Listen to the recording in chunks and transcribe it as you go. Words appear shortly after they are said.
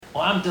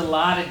Well, I'm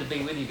delighted to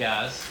be with you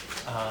guys.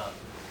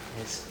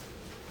 It's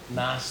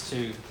nice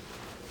to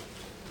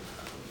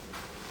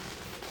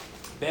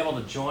be able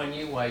to join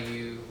you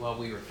while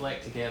we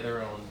reflect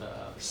together on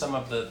some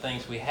of the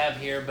things we have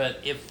here.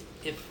 But if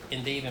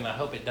indeed, and I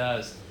hope it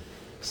does,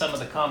 some of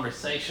the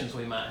conversations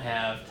we might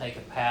have take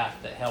a path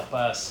that help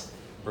us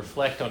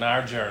reflect on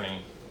our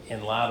journey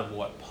in light of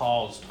what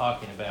Paul's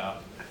talking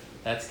about.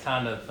 That's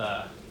kind of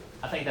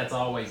I think that's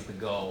always the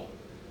goal.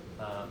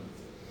 Um,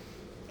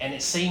 and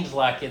it seems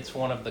like it's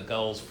one of the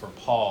goals for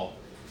Paul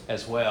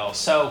as well.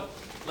 So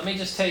let me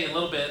just tell you a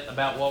little bit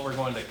about what we're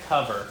going to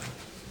cover.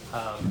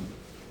 Um,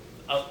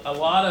 a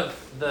lot of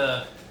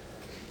the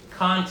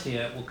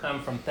content will come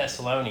from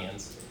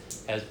Thessalonians,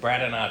 as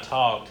Brad and I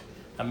talked.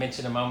 I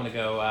mentioned a moment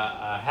ago,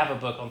 I have a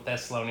book on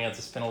Thessalonians.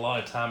 I spent a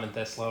lot of time in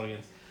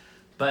Thessalonians,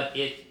 but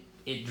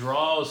it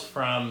draws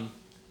from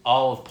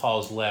all of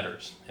Paul's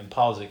letters and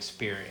Paul's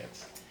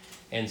experience.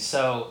 And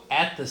so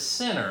at the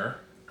center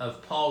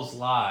of Paul's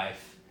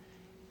life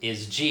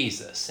is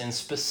Jesus, and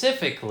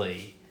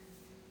specifically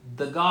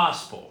the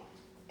gospel,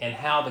 and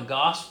how the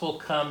gospel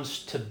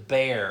comes to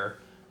bear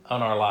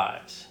on our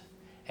lives,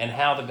 and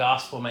how the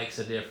gospel makes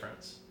a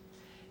difference.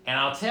 And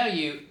I'll tell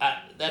you,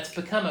 that's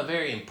become a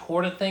very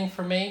important thing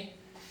for me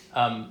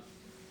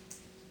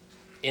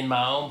in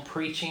my own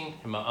preaching,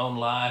 in my own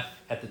life,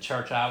 at the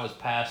church I was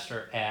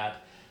pastor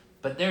at.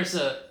 But there's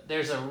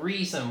a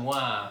reason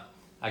why.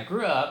 I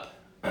grew up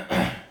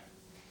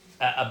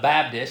a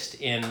Baptist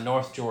in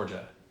North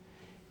Georgia.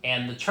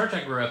 And the church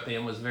I grew up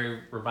in was very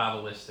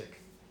revivalistic.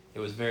 It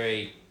was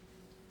very,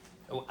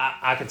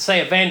 I could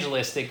say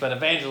evangelistic, but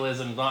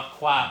evangelism is not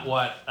quite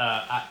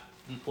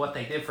what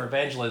they did for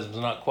evangelism is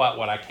not quite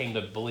what I came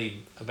to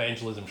believe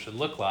evangelism should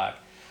look like.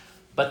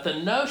 But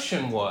the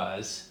notion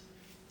was,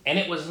 and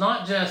it was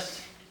not just,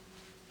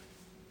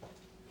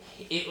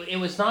 it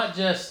was not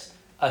just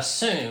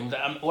assumed.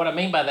 What I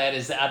mean by that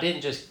is that I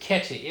didn't just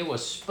catch it. It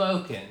was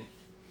spoken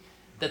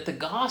that the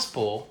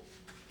gospel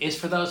is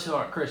for those who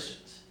aren't Christians.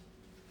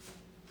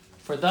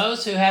 For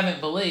those who haven't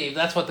believed,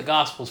 that's what the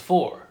gospel's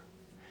for.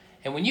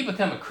 And when you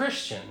become a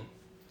Christian,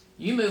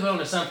 you move on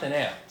to something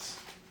else.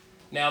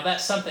 Now,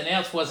 that something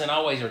else wasn't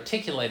always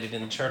articulated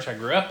in the church I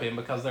grew up in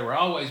because they were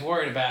always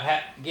worried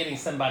about getting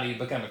somebody to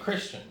become a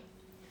Christian.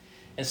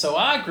 And so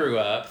I grew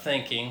up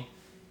thinking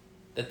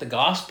that the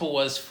gospel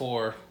was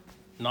for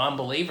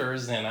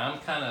non-believers, and I'm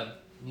kind of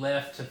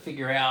left to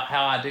figure out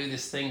how I do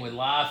this thing with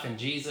life and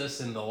Jesus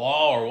and the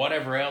law or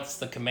whatever else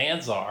the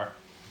commands are.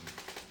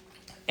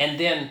 And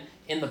then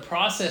in the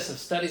process of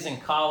studies in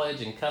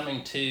college and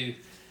coming to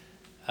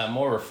a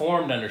more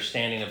reformed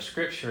understanding of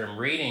Scripture and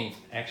reading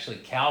actually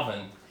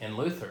Calvin and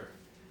Luther,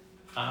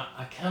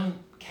 I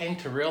came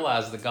to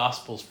realize the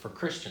gospel's for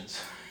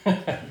Christians.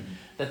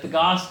 That the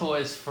gospel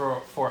is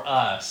for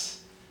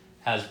us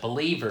as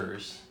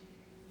believers,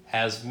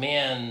 as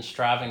men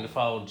striving to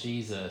follow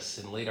Jesus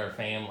and lead our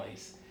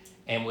families.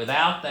 And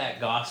without that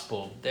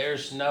gospel,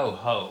 there's no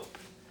hope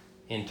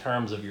in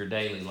terms of your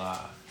daily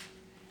life.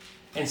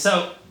 And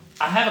so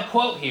I have a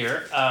quote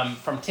here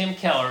from Tim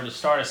Keller to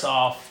start us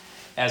off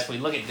as we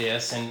look at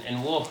this,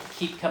 and we'll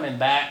keep coming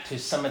back to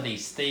some of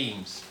these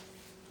themes.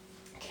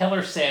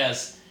 Keller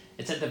says,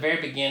 it's at the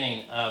very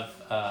beginning of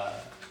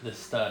the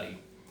study,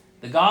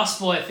 the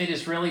gospel, if it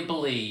is really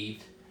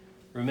believed,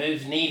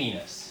 removes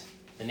neediness,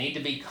 the need to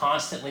be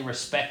constantly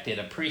respected,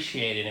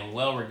 appreciated, and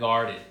well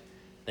regarded,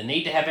 the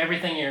need to have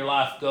everything in your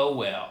life go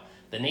well,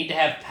 the need to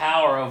have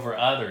power over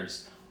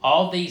others.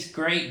 All these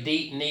great,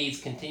 deep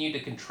needs continue to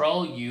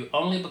control you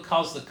only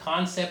because the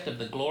concept of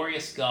the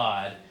glorious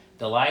God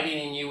delighting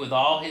in you with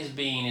all his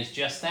being is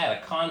just that,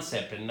 a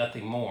concept and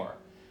nothing more.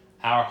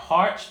 Our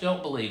hearts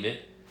don't believe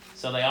it,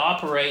 so they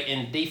operate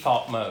in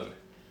default mode.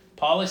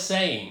 Paul is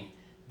saying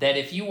that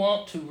if you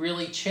want to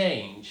really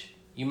change,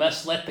 you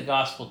must let the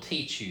gospel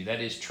teach you,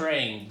 that is,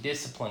 train,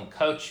 discipline,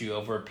 coach you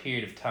over a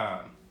period of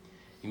time.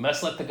 You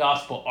must let the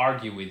gospel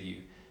argue with you.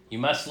 You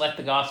must let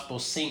the gospel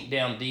sink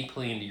down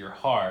deeply into your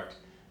heart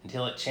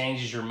until it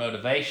changes your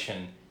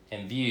motivation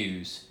and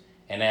views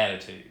and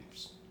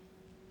attitudes.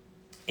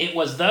 It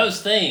was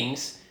those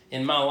things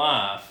in my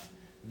life,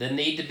 the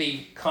need to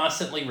be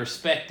constantly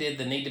respected,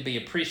 the need to be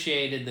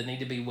appreciated, the need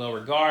to be well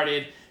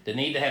regarded, the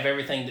need to have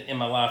everything in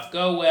my life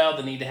go well,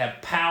 the need to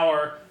have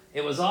power.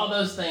 It was all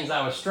those things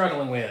I was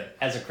struggling with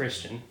as a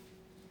Christian.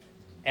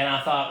 And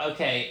I thought,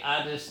 okay,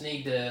 I just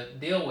need to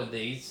deal with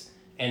these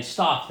and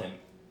stop them.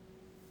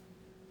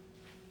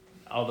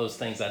 All those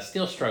things I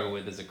still struggle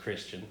with as a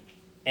Christian.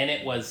 And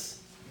it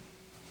was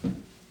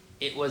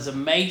a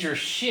major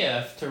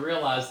shift to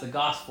realize the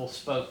gospel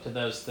spoke to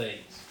those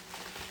things.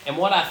 And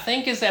what I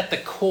think is at the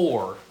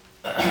core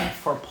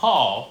for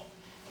Paul,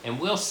 and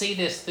we'll see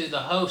this through the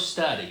whole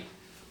study,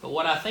 but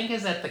what I think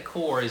is at the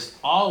core is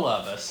all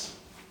of us,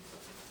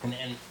 and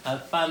I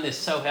find this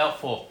so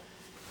helpful,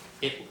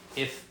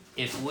 if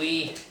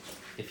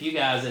you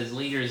guys as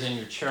leaders in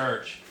your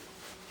church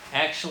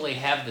actually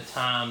have the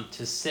time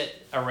to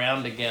sit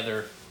around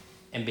together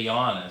and be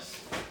honest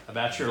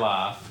about your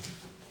life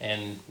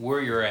and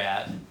where you're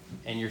at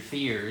and your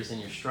fears and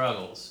your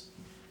struggles,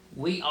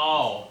 we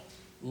all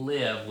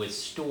live with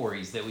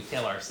stories that we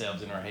tell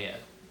ourselves in our head.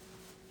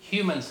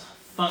 Humans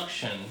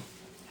function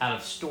out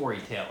of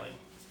storytelling,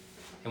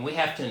 and we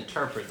have to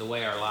interpret the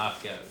way our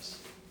life goes.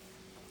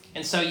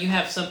 And so you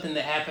have something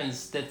that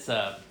happens that's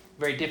a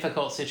very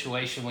difficult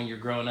situation when you're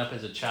growing up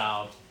as a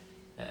child.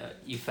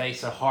 You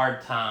face a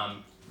hard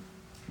time,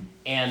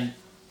 and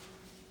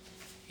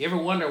you ever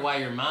wonder why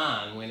your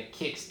mind, when it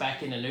kicks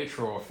back into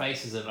neutral or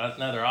faces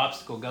another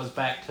obstacle, goes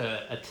back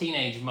to a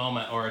teenage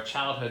moment or a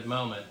childhood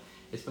moment?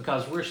 It's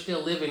because we're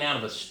still living out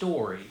of a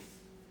story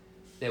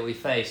that we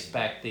faced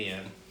back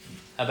then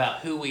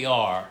about who we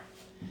are.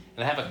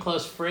 And I have a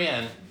close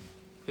friend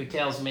who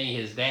tells me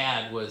his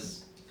dad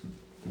was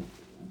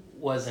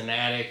an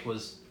addict,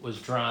 was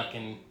drunk,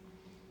 and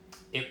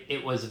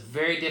it was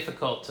very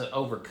difficult to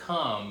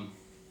overcome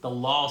the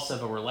loss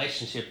of a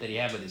relationship that he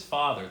had with his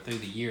father through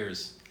the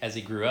years as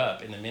he grew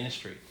up in the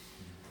ministry.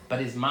 But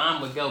his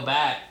mind would go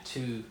back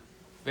to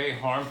very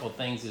harmful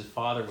things his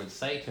father would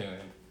say to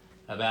him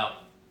about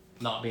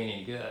not being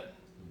any good.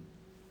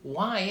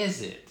 Why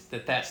is it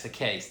that that's the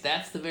case?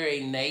 That's the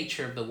very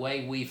nature of the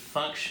way we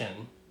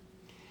function.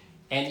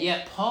 And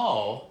yet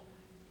Paul,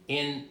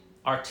 in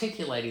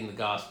articulating the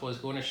gospel, is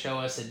going to show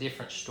us a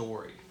different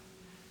story,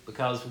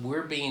 because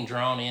we're being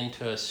drawn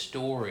into a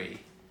story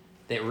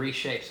that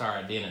reshapes our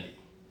identity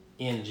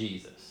in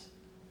Jesus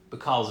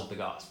because of the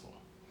gospel.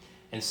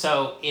 And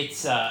so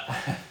it's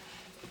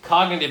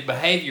cognitive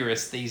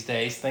behaviorists these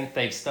days think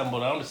they've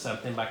stumbled onto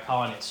something by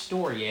calling it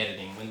story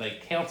editing when they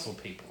counsel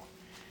people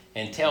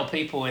and tell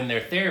people in their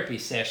therapy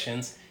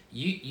sessions,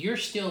 you're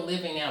still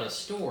living out a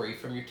story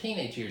from your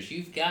teenage years.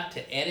 You've got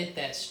to edit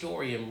that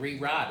story and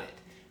rewrite it.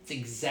 It's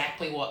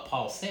exactly what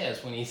Paul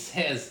says when he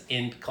says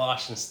in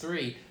Colossians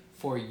 3,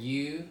 for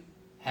you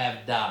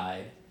have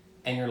died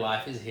and your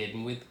life is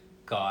hidden with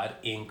God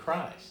in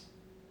Christ.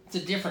 It's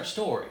a different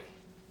story.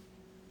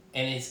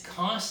 And his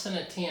constant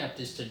attempt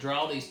is to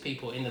draw these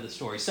people into the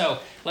story. So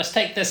let's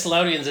take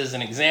Thessalonians as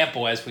an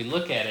example as we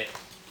look at it.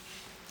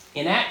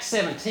 In Acts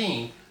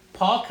 17,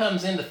 Paul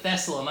comes into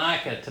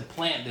Thessalonica to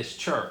plant this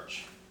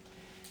church.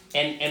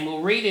 And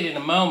we'll read it in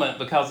a moment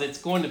because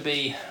it's going to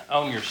be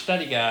on your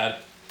study guide.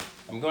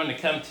 I'm going to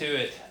come to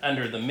it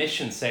under the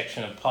mission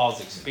section of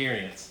Paul's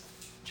experience,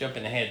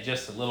 jumping ahead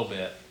just a little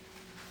bit.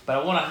 But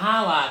I want to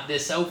highlight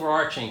this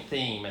overarching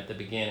theme at the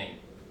beginning.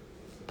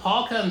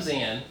 Paul comes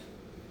in.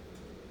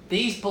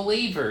 These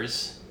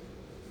believers,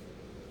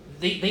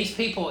 these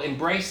people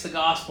embrace the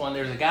gospel, and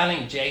there's a guy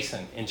named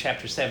Jason in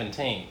chapter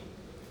 17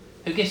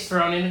 who gets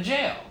thrown into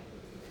jail.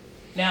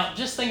 Now,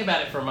 just think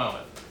about it for a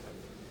moment.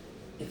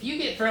 If you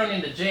get thrown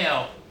into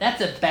jail,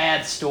 that's a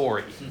bad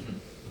story,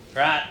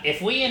 right?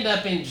 If we end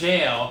up in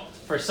jail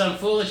for some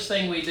foolish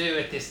thing we do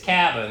at this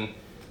cabin,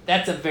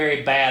 that's a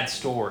very bad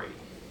story.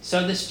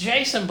 So this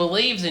Jason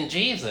believes in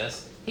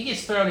Jesus. He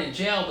gets thrown in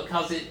jail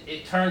because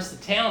it turns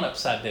the town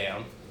upside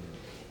down.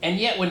 And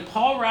yet when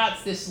Paul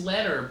writes this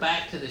letter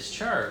back to this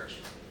church,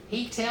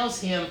 he tells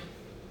him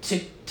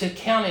to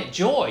count it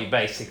joy,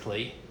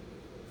 basically,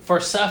 for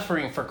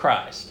suffering for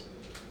Christ.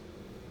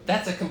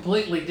 That's a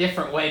completely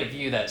different way to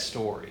view that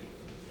story.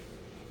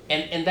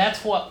 And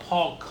that's what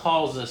Paul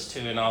calls us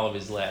to in all of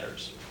his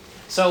letters.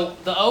 So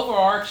the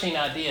overarching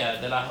idea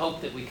that I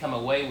hope that we come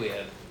away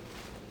with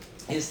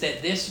is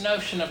that this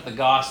notion of the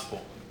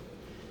gospel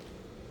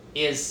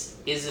is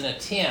an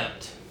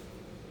attempt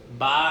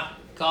by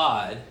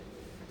God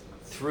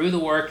through the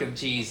work of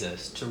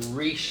Jesus to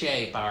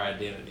reshape our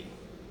identity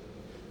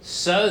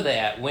so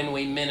that when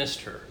we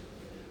minister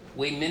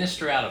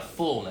out of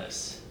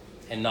fullness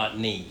and not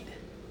need.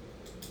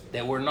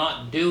 That we're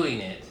not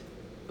doing it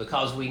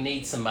because we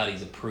need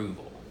somebody's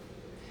approval.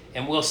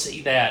 And we'll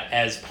see that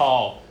as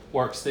Paul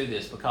works through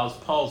this, because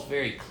Paul's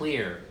very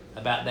clear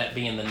about that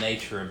being the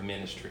nature of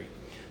ministry.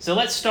 So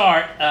let's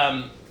start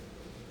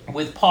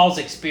with Paul's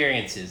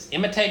experiences,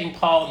 imitating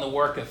Paul in the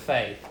work of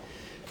faith.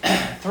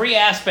 Three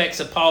aspects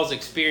of Paul's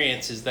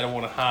experiences that I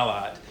want to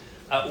highlight.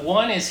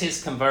 One is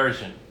his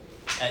conversion.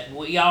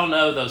 We all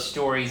know those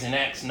stories in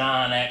Acts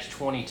 9, Acts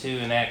 22,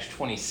 and Acts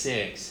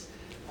 26.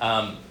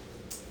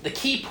 The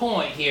key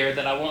point here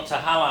that I want to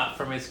highlight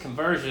from his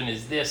conversion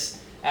is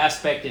this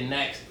aspect in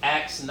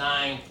Acts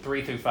 9,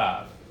 3 through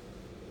 5.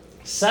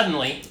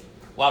 Suddenly,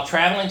 while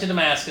traveling to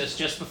Damascus,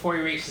 just before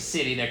he reached the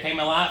city, there came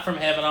a light from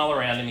heaven all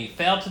around him. He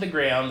fell to the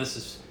ground. This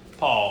is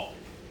Paul.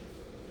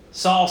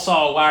 Saul,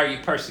 Saul, why are you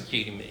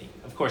persecuting me?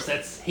 Of course,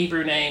 that's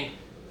Hebrew name,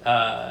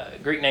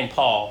 Greek name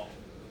Paul.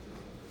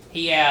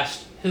 He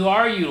asked, who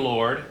are you,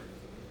 Lord?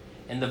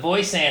 And the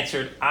voice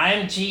answered, I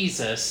am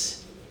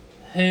Jesus,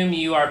 whom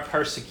you are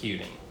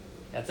persecuting.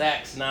 That's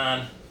Acts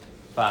 9,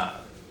 5.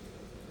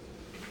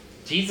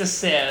 Jesus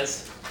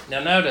says,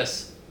 now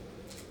notice,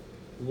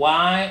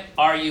 why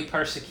are you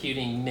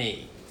persecuting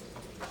me?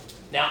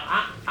 Now,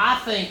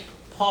 I think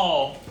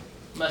Paul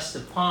must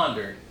have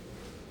pondered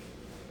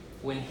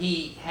when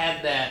he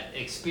had that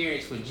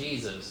experience with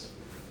Jesus.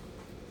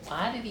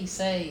 Why did he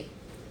say,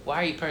 why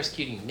are you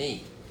persecuting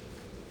me?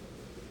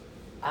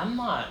 I'm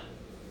not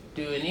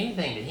doing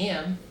anything to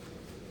him.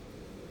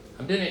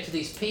 I'm doing it to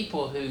these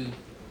people who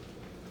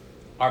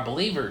are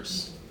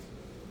believers.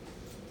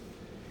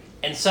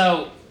 And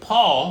so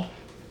Paul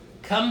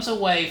comes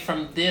away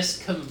from this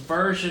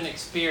conversion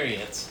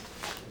experience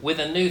with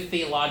a new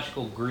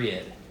theological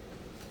grid.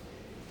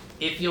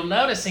 If you'll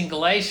notice in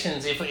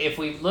Galatians, if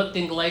we looked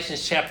in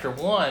Galatians chapter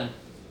 1,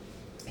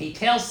 he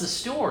tells the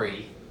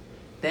story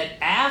that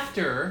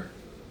after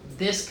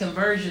this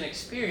conversion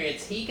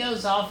experience, he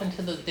goes off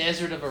into the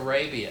desert of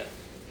Arabia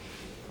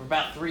for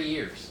about 3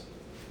 years.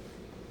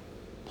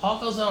 Paul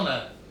goes on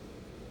a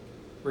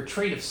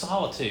retreat of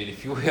solitude,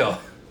 if you will.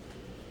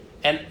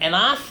 And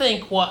I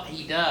think what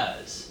he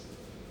does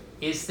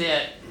is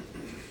that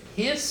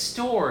his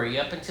story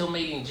up until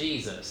meeting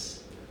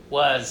Jesus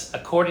was,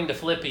 according to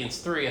Philippians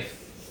 3, a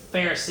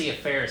Pharisee of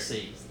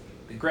Pharisees.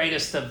 The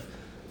greatest of,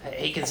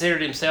 he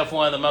considered himself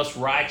one of the most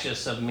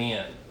righteous of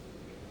men.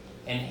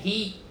 And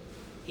he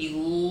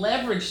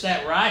leveraged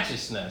that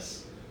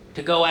righteousness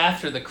to go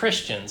after the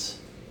Christians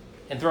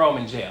and throw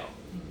them in jail.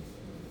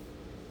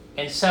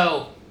 And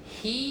so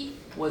he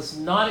was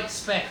not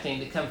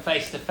expecting to come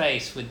face to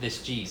face with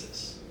this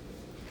Jesus.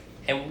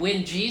 And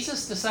when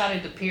Jesus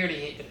decided to appear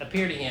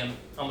to him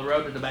on the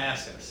road to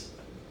Damascus,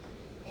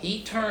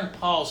 he turned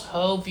Paul's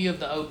whole view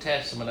of the Old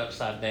Testament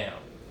upside down.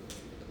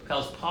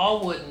 Because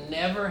Paul would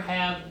never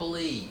have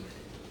believed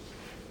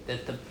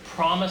that the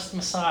promised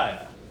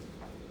Messiah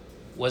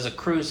was a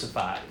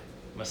crucified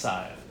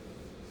Messiah.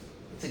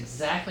 That's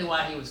exactly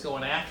why he was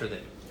going after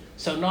them.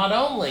 So not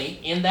only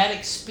in that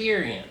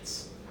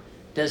experience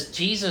does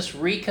Jesus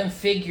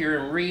reconfigure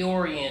and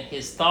reorient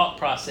his thought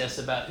process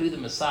about who the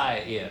Messiah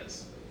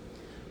is,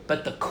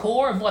 but the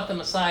core of what the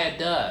Messiah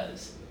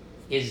does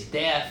is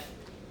death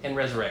and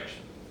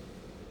resurrection.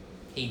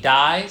 He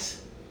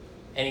dies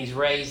and he's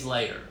raised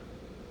later.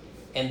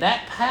 And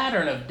that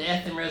pattern of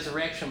death and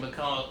resurrection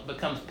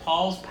becomes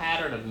Paul's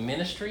pattern of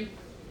ministry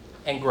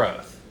and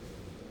growth.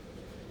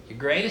 Your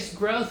greatest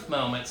growth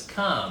moments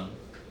come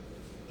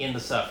in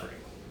the suffering.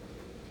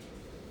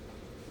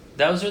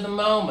 Those are the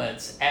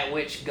moments at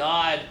which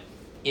God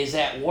is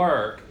at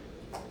work.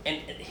 And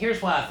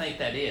here's why I think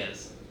that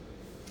is.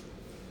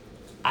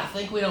 I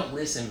think we don't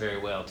listen very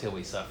well till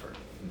we suffer.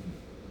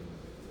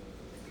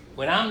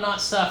 When I'm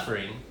not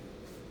suffering,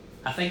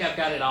 I think I've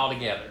got it all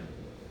together.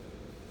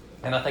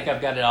 And I think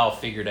I've got it all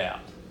figured out.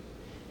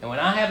 And when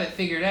I have it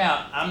figured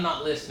out, I'm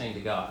not listening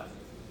to God.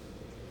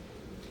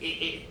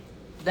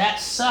 That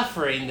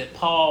suffering that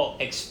Paul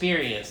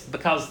experienced,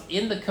 because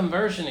in the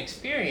conversion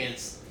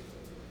experience,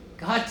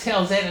 God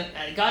tells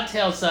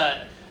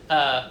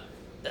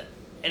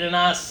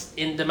Ananias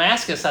in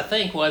Damascus, I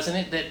think, wasn't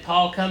it, that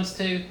Paul comes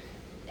to,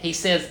 he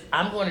says,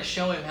 I'm going to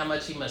show him how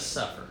much he must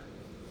suffer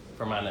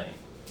for my name.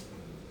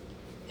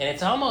 And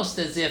it's almost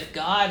as if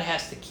God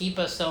has to keep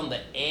us on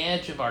the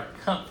edge of our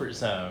comfort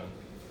zone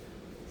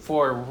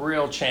for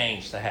real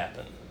change to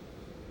happen.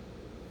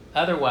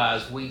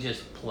 Otherwise, we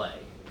just play.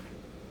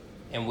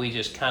 And we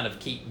just kind of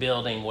keep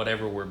building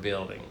whatever we're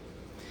building.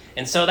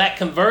 And so that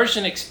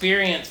conversion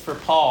experience for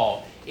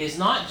Paul is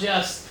not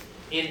just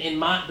in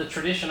the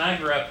tradition I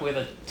grew up with,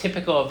 a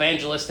typical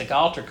evangelistic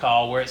altar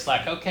call where it's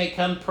like, okay,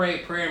 come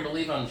pray a prayer and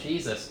believe on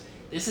Jesus.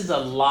 This is a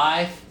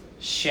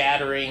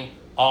life-shattering,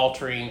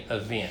 altering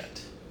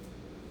event.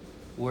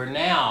 Where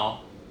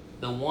now,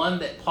 the one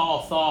that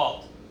Paul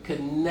thought could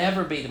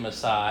never be the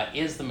Messiah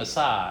is the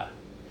Messiah.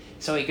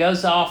 So he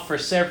goes off for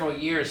several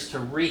years to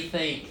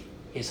rethink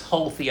his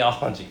whole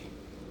theology.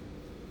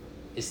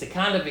 It's the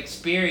kind of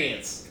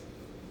experience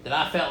that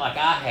I felt like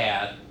I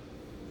had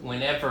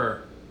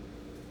whenever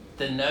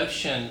the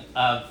notion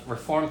of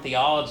Reformed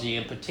theology,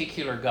 in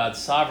particular God's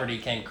sovereignty,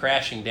 came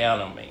crashing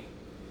down on me.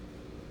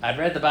 I'd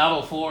read the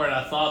Bible before and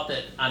I thought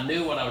that I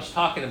knew what I was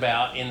talking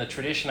about in the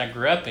tradition I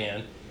grew up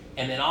in,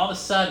 and then all of a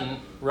sudden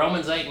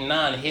Romans 8 and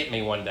 9 hit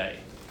me one day.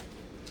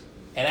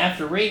 And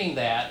after reading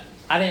that,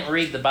 I didn't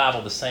read the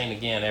Bible the same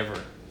again ever.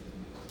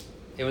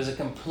 It was a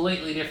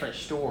completely different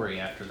story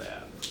after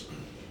that.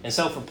 And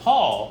so for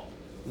Paul,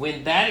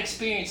 when that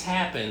experience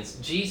happens,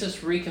 Jesus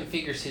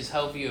reconfigures his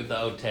whole view of the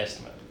Old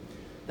Testament.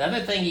 The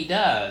other thing he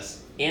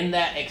does in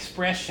that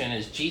expression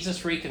is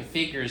Jesus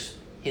reconfigures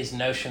his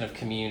notion of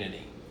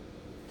community.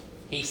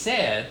 He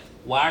said,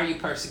 "Why are you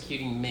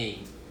persecuting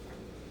me?"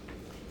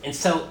 And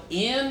so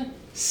in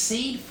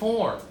seed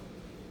form,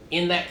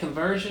 in that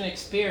conversion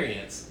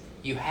experience,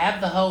 you have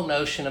the whole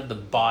notion of the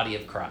body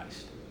of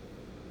Christ.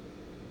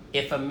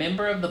 If a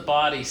member of the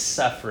body's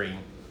suffering,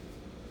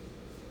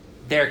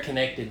 they're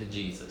connected to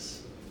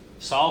Jesus.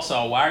 Saul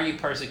saw, "Why are you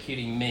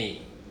persecuting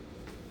me?"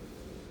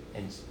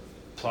 And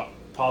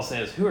Paul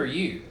says, "Who are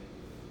you?"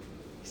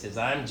 He says,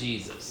 "I'm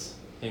Jesus,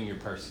 whom you're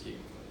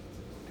persecuting."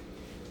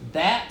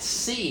 That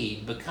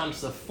seed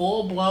becomes the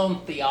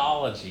full-blown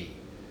theology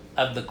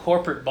of the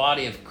corporate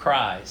body of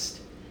Christ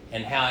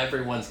and how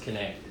everyone's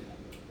connected.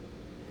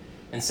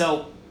 And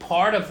so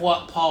part of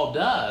what Paul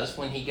does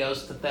when he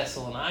goes to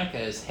Thessalonica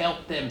is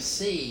help them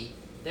see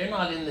they're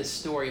not in this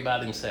story by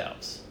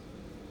themselves.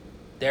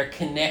 They're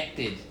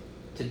connected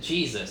to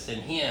Jesus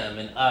and him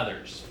and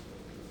others.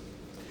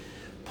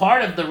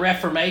 Part of the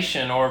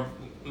Reformation, or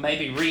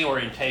maybe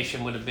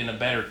reorientation would have been a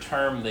better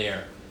term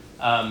there.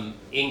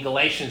 In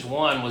Galatians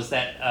 1 was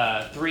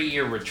that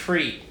 3-year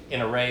retreat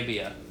in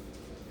Arabia.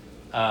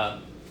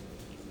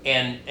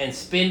 And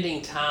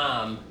spending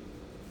time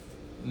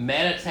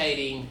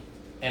meditating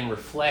and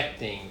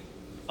reflecting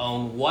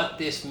on what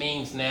this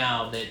means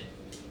now that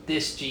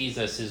this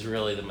Jesus is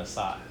really the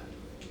Messiah.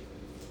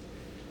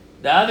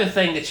 The other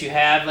thing that you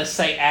have, let's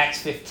say Acts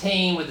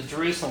 15 with the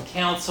Jerusalem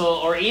Council,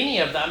 or any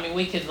of them, I mean,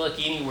 we could look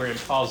anywhere in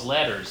Paul's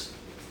letters.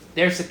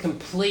 There's a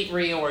complete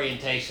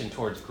reorientation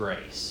towards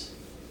grace.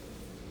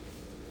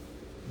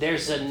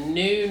 There's a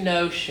new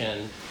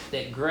notion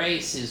that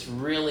grace is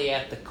really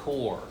at the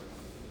core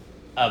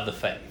of the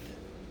faith.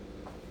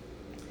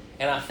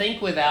 And I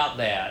think without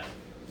that,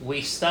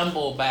 we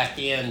stumble back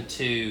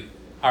into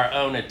our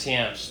own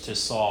attempts to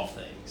solve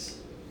things.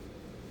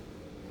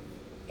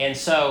 And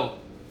so,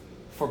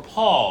 for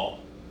Paul,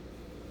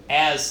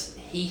 as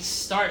he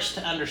starts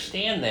to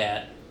understand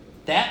that,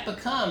 that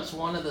becomes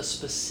one of the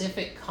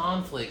specific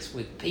conflicts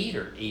with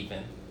Peter,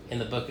 even, in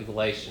the book of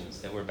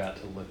Galatians that we're about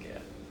to look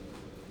at.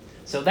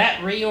 So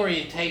that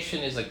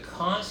reorientation is a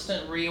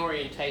constant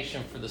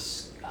reorientation for the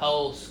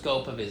whole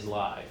scope of his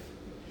life.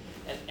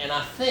 And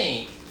I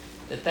think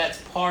that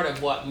that's part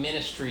of what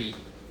ministry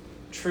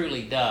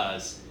truly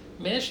does.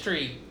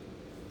 Ministry,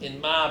 in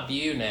my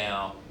view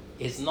now,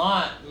 is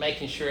not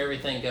making sure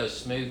everything goes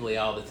smoothly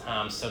all the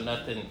time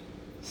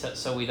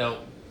so we don't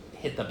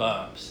hit the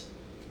bumps.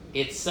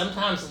 It's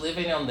sometimes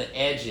living on the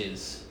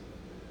edges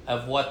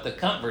of what the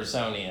comfort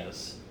zone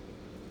is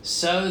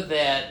so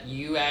that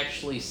you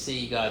actually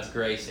see God's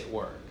grace at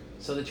work,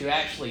 so that you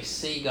actually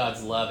see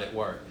God's love at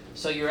work.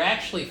 So you're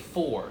actually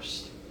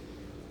forced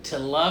to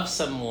love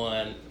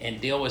someone and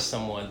deal with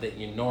someone that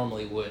you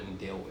normally wouldn't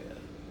deal with.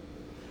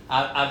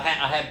 I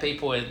had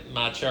people in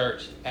my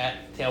church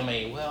tell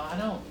me, well, I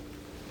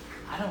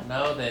don't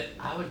know that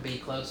I would be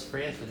close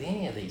friends with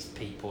any of these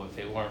people if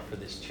it weren't for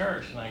this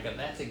church. And I go,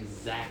 that's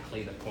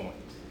exactly the point.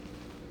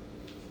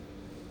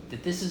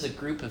 That this is a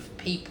group of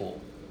people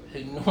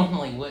who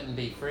normally wouldn't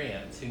be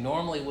friends, who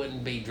normally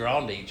wouldn't be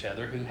drawn to each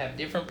other, who have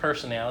different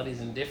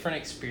personalities and different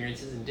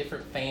experiences and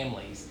different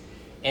families.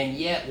 And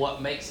yet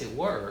what makes it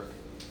work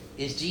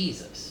is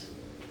Jesus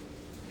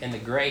and the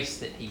grace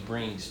that he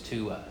brings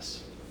to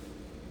us.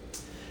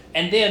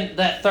 And then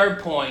that third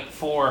point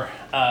for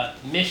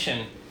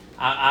mission,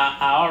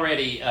 I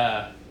already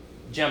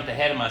jumped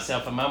ahead of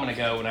myself a moment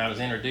ago when I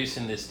was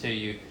introducing this to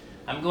you.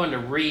 I'm going to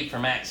read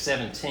from Acts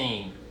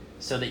 17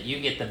 so that you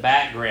get the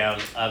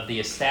background of the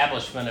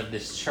establishment of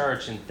this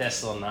church in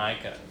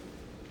Thessalonica.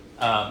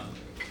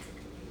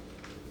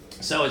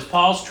 So as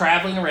Paul's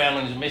traveling around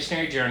on his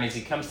missionary journeys,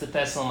 he comes to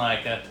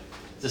Thessalonica.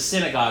 There's a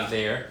synagogue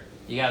there.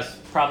 You guys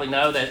probably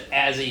know that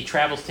as he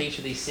travels to each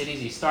of these cities,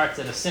 he starts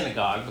at a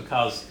synagogue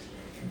because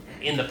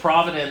in the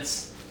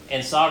providence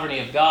and sovereignty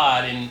of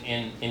God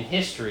in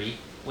history,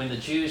 when the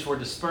Jews were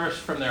dispersed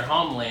from their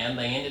homeland,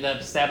 they ended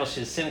up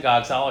establishing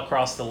synagogues all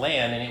across the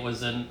land, and it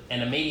was an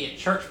immediate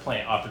church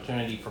plant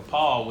opportunity for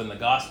Paul when the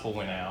gospel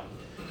went out.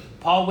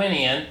 Paul went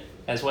in,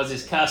 as was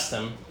his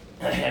custom,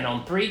 and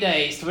on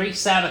 3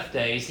 Sabbath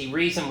days, he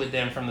reasoned with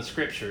them from the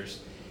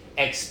Scriptures,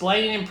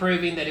 explaining and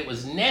proving that it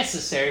was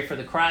necessary for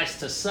the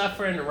Christ to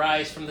suffer and to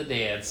rise from the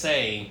dead,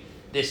 saying,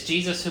 this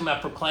Jesus whom I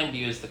proclaim to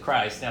you is the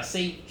Christ. Now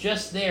see,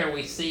 just there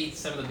we see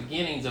some of the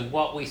beginnings of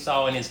what we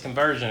saw in his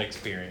conversion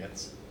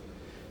experience.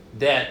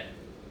 That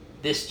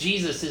this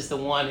Jesus is the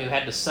one who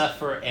had to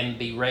suffer and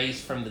be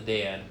raised from the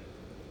dead.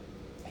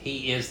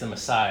 He is the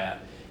Messiah.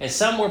 And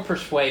some were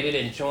persuaded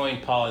and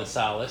joined Paul and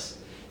Silas,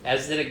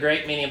 as did a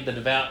great many of the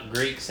devout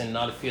Greeks and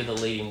not a few of the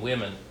leading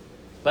women.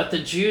 But the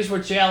Jews were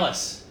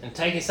jealous, and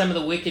taking some of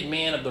the wicked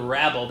men of the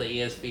rabble, the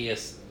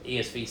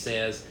ESV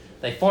says,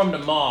 they formed a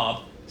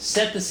mob,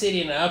 set the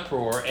city in an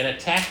uproar, and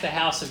attacked the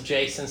house of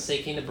Jason,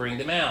 seeking to bring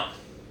them out.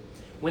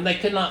 When they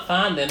could not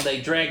find them, they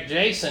dragged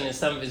Jason and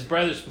some of his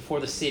brothers before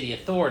the city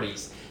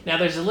authorities. Now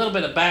there's a little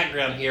bit of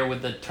background here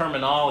with the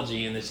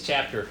terminology in this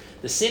chapter.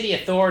 The city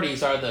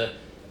authorities are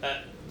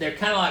they're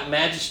kind of like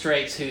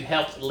magistrates who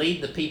helped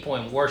lead the people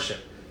in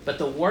worship. But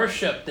the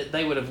worship that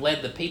they would have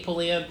led the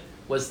people in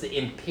was the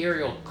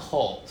imperial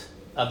cult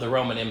of the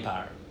Roman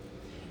Empire.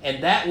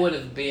 And that would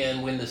have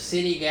been when the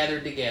city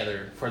gathered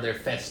together for their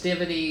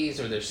festivities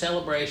or their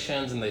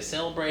celebrations, and they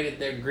celebrated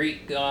their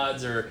Greek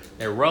gods or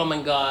their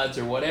Roman gods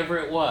or whatever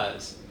it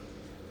was.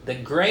 The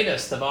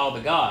greatest of all the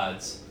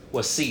gods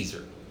was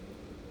Caesar.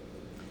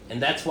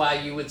 And that's why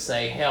you would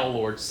say, Hail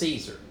Lord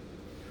Caesar.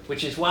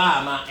 Which is why,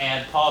 I might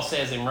add, Paul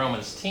says in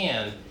Romans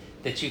 10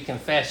 that you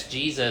confess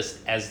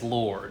Jesus as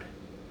Lord.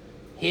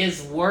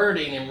 His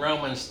wording in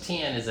Romans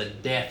 10 is a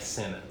death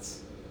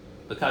sentence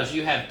because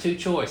you have two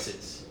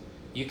choices.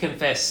 You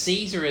confess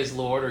Caesar as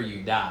Lord or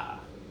you die.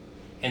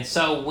 And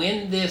so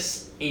when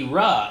this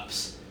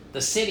erupts,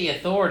 the city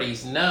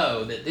authorities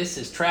know that this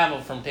has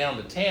traveled from town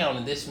to town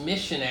and this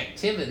mission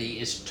activity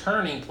is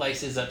turning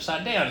places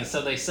upside down. And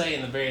so they say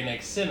in the very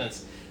next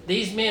sentence,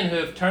 these men who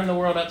have turned the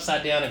world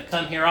upside down have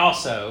come here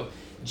also,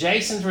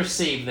 Jason's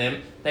received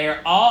them. They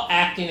are all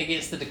acting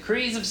against the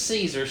decrees of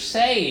Caesar,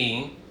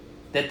 saying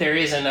that there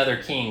is another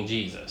king,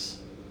 Jesus.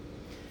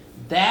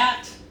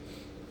 That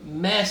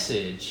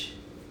message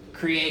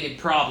created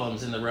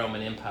problems in the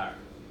Roman Empire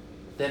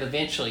that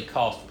eventually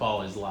cost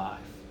Paul his life.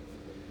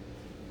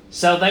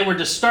 So they were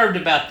disturbed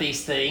about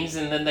these things,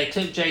 and then they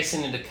took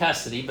Jason into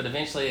custody, but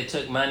eventually they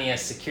took money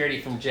as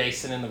security from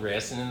Jason and the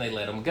rest, and then they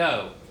let him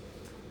go.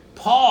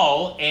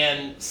 Paul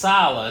and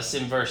Silas,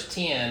 in verse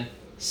 10,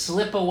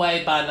 slip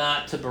away by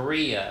night to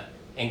Berea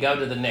and go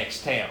to the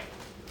next town.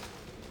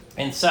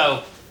 And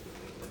so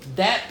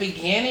that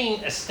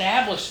beginning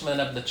establishment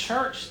of the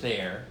church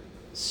there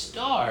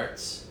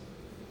starts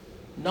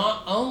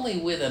not only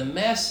with a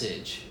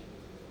message,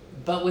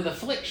 but with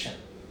affliction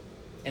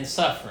and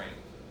suffering.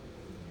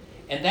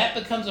 And that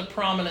becomes a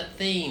prominent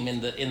theme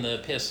in the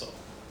epistle,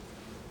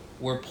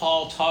 where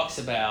Paul talks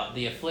about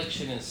the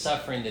affliction and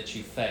suffering that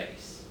you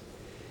face.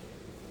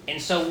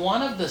 And so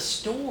one of the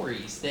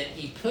stories that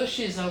he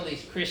pushes on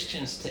these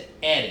Christians to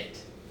edit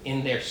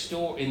in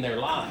their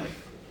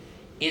life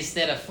is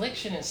that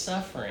affliction and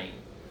suffering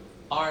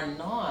are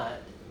not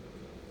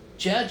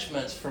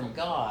judgments from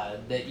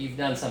God that you've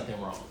done something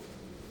wrong.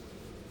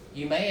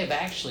 You may have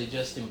actually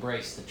just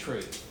embraced the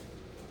truth.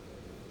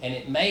 And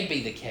it may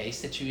be the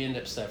case that you end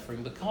up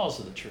suffering because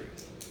of the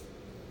truth.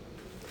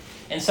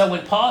 And so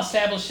when Paul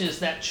establishes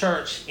that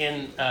church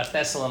in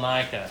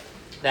Thessalonica,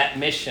 that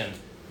mission,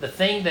 the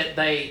thing that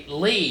they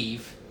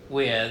leave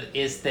with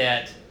is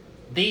that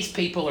these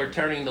people are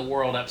turning the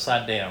world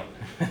upside down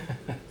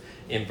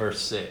in verse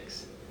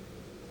 6.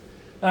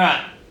 All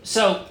right,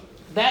 so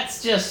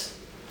that's just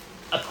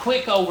a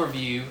quick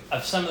overview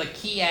of some of the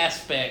key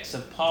aspects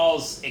of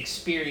Paul's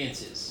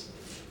experiences.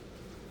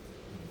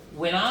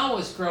 When I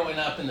was growing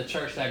up in the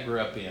church that I grew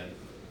up in,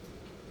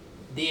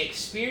 the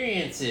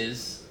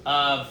experiences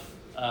of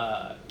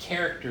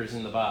characters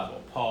in the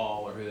Bible,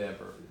 Paul or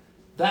whoever,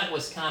 that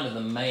was kind of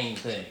the main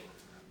thing.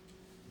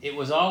 It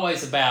was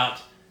always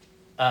about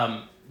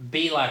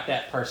be like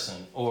that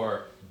person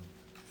or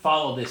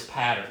follow this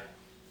pattern.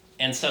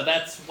 And so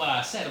that's what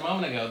I said a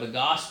moment ago. The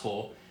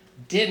gospel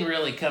didn't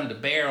really come to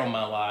bear on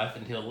my life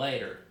until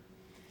later.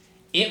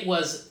 It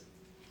was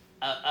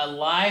a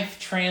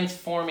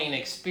life-transforming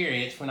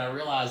experience when I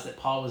realized that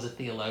Paul was a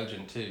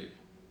theologian too,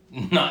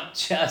 not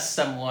just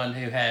someone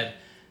who had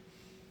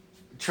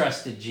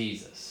trusted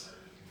Jesus,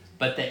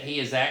 but that he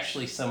is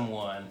actually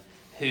someone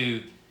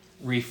who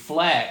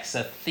reflects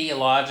a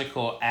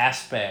theological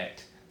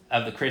aspect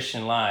of the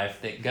Christian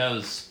life that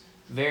goes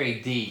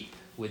very deep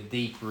with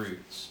deep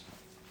roots.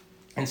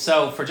 And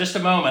so for just a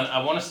moment,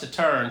 I want us to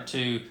turn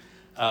to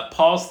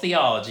Paul's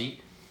theology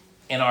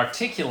and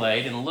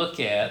articulate and look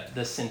at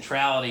the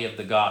centrality of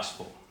the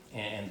gospel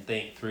and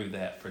think through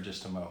that for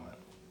just a moment.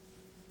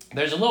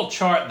 There's a little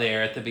chart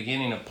there at the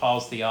beginning of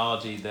Paul's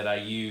theology that I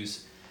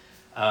use.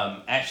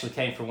 Actually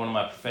came from one of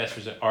my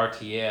professors at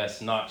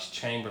RTS, Knox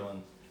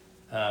Chamberlain.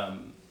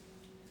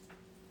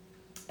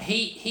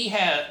 He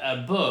had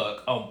a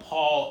book on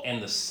Paul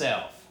and the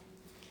self.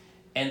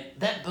 And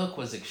that book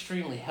was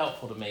extremely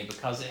helpful to me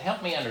because it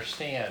helped me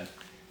understand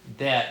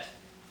that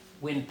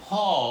when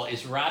Paul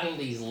is writing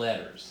these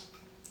letters,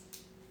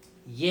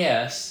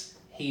 yes,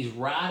 he's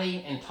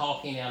writing and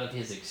talking out of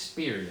his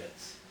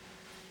experience,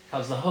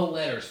 because the whole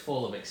letter is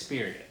full of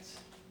experience.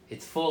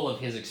 It's full of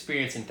his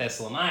experience in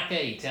Thessalonica.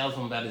 He tells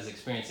them about his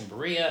experience in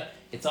Berea.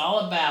 It's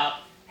all about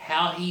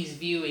how he's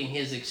viewing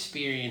his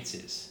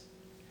experiences.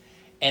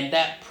 And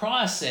that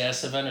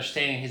process of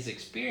understanding his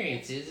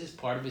experiences is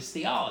part of his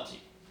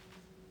theology.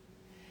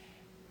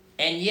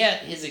 And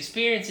yet, his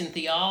experience in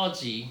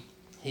theology,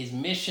 his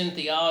mission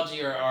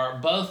theology are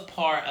both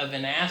part of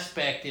an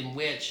aspect in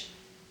which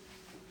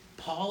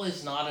Paul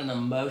is not an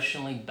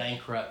emotionally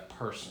bankrupt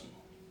person.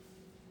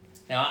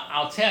 Now,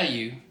 I'll tell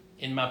you,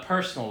 in my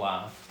personal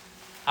life,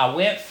 I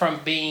went from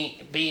being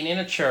in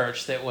a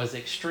church that was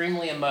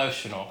extremely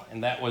emotional,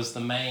 and that was the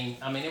main,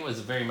 it was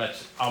very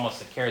much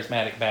almost a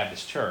charismatic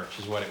Baptist church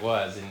is what it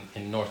was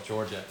in North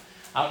Georgia.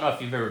 I don't know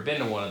if you've ever been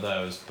to one of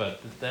those,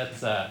 but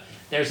that's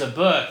there's a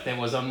book that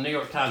was on the New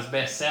York Times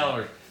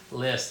bestseller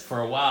list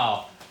for a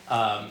while,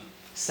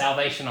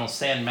 Salvation on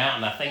Sand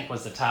Mountain, I think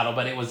was the title,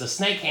 but it was a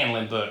snake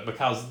handling book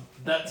because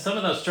some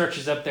of those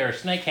churches up there are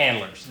snake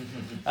handlers.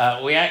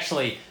 We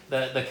actually,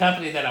 the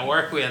company that I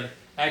work with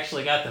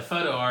actually got the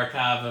photo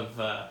archive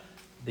of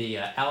the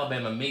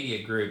Alabama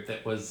Media Group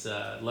that was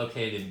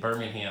located in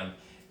Birmingham.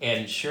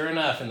 And sure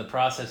enough, in the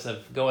process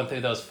of going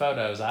through those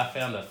photos, I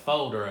found a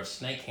folder of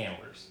snake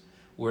handlers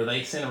where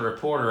they sent a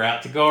reporter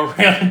out to go around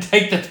and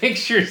take the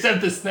pictures of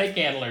the snake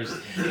handlers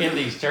in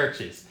these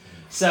churches.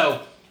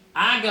 So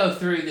I go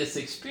through this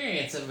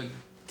experience of a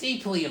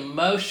deeply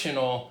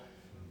emotional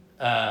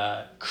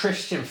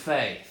Christian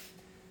faith,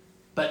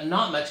 but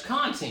not much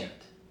content.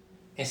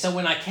 And so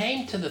when I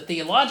came to the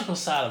theological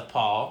side of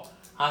Paul,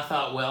 I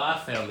thought, well, I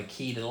found the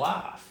key to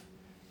life.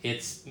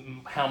 It's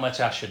how much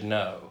I should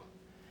know.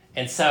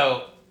 And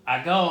so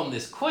I go on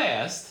this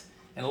quest,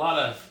 And a lot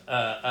of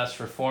us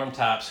Reformed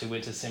types who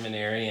went to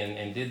seminary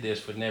and did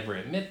this would never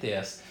admit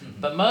this.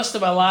 Mm-hmm. But most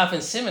of my life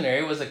in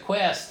seminary was a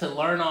quest to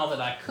learn all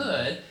that I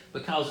could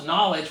because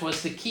knowledge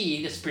was the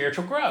key to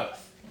spiritual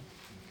growth.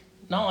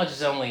 Knowledge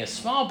is only a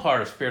small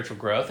part of spiritual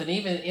growth, and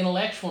even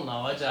intellectual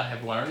knowledge, I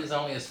have learned, is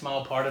only a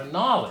small part of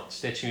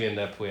knowledge that you end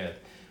up with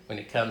when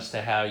it comes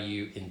to how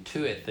you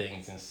intuit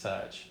things and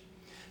such.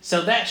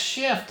 So that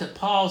shift to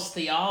Paul's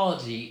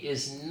theology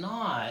is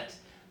not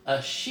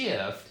a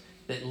shift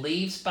that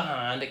leaves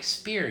behind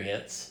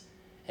experience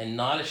and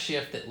not a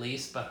shift that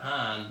leaves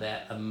behind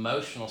that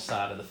emotional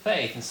side of the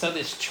faith. And so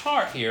this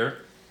chart here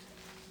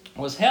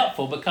was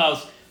helpful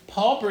because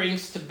Paul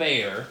brings to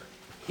bear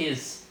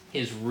his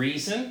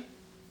reason,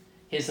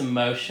 his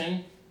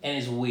emotion, and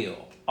his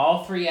will.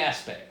 All three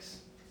aspects.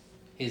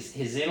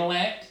 His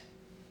intellect,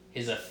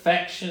 his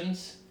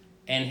affections,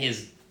 and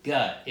his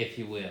gut, if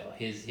you will,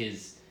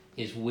 his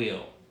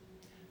will.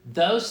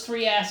 Those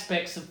three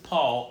aspects of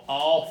Paul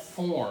all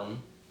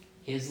form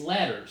his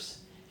letters.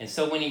 And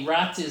so when he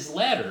writes his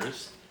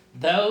letters,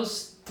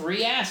 those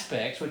three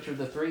aspects, which are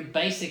the three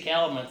basic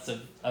elements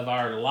of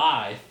our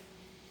life,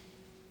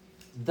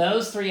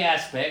 those three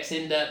aspects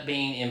end up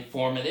being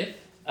informative,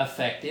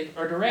 effective,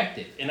 or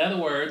directive. In other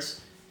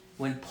words,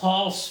 when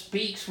Paul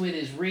speaks with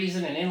his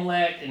reason and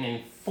intellect and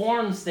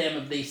informs them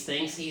of these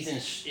things,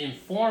 he's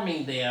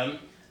informing them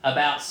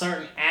about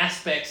certain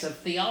aspects of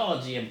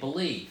theology and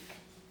belief.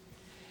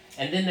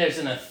 And then there's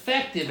an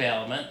effective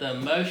element, the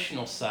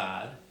emotional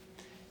side.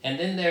 And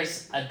then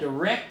there's a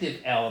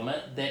directive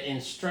element that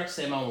instructs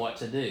them on what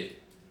to do.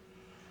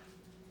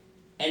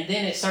 And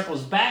then it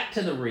circles back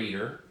to the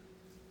reader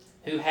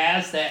who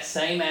has that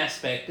same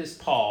aspect as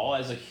Paul,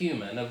 as a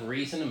human, of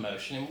reason,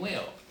 emotion, and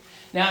will.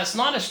 Now, it's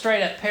not a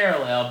straight up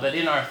parallel, but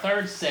in our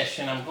third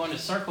session, I'm going to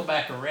circle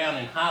back around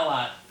and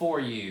highlight for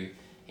you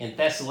in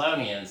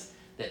Thessalonians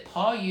that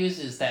Paul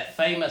uses that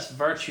famous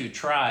virtue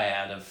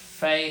triad of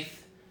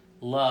faith,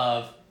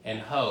 love, and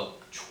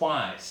hope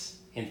twice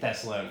in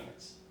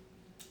Thessalonians.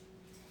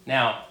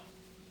 Now,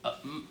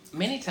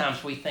 many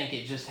times we think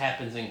it just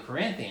happens in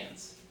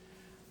Corinthians.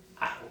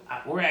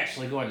 We're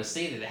actually going to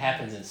see that it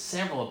happens in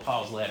several of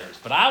Paul's letters.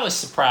 But I was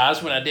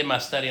surprised when I did my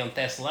study on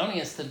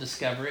Thessalonians to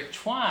discover it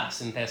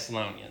twice in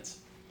Thessalonians.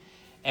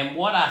 And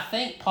what I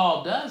think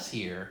Paul does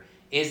here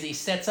is he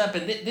sets up,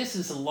 and this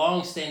is a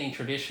long-standing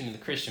tradition in the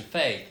Christian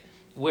faith,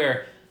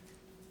 where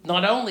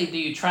not only do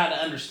you try to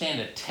understand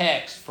a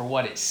text for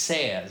what it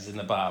says in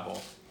the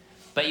Bible,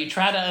 but you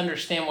try to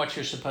understand what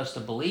you're supposed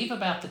to believe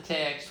about the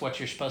text, what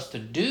you're supposed to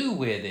do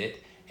with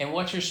it, and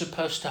what you're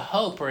supposed to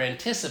hope or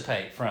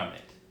anticipate from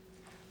it.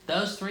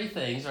 Those three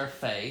things are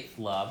faith,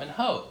 love, and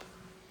hope.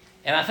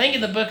 And I think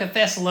in the book of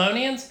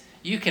Thessalonians,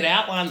 you could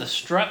outline the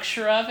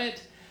structure of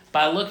it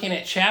by looking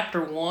at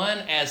chapter 1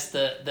 as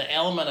the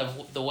element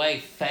of the way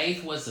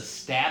faith was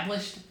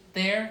established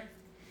there.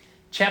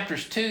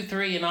 Chapters 2,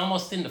 3, and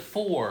almost into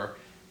 4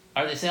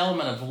 are this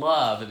element of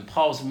love and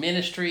Paul's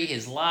ministry,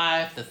 his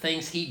life, the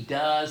things he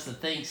does, the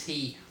things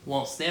he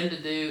wants them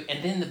to do.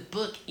 And then the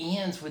book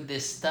ends with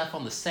this stuff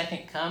on the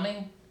second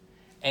coming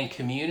and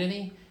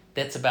community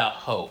that's about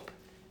hope.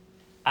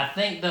 I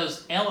think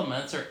those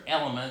elements are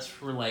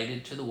elements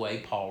related to the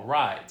way Paul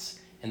writes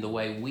and the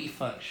way we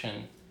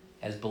function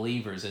as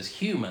believers, as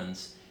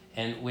humans,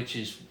 and which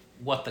is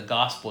what the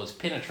gospel is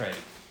penetrating.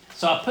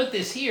 So I put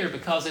this here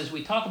because as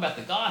we talk about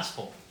the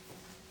gospel,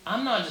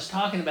 I'm not just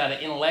talking about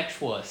an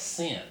intellectual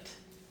assent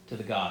to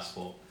the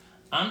gospel.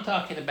 I'm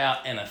talking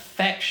about an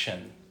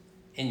affection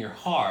in your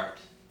heart,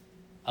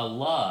 a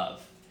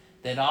love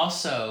that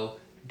also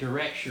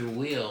directs your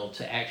will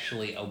to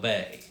actually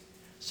obey.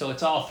 So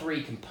it's all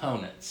three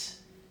components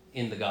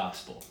in the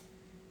gospel.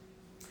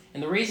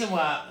 And the reason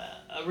why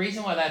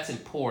that's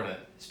important,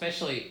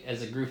 especially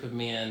as a group of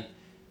men,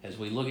 as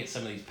we look at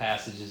some of these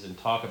passages and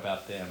talk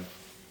about them,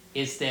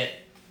 is that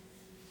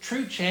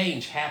true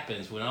change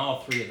happens when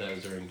all three of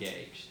those are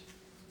engaged,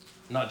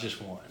 not just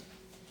one.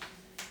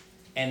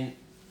 And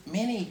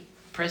many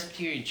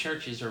Presbyterian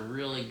churches are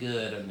really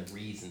good on the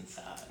reason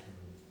side.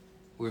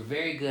 We're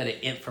very good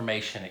at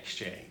information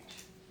exchange.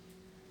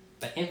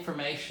 But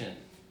information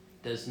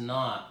does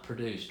not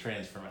produce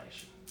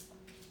transformation.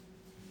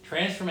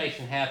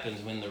 Transformation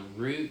happens when the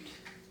root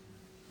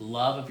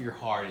love of your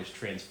heart is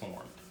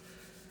transformed.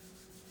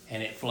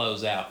 And it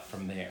flows out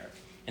from there.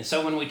 And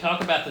so when we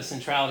talk about the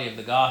centrality of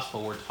the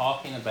gospel, we're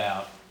talking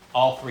about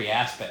all three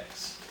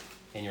aspects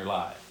in your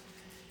life.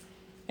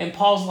 And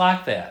Paul's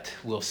like that,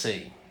 we'll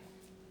see.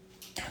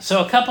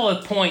 So a couple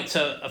of points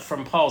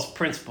from Paul's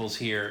principles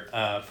here,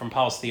 from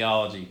Paul's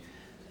theology.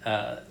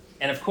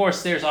 And of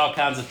course, there's all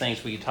kinds of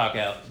things we can talk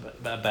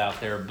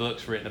about. There are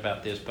books written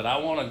about this, but I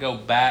want to go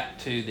back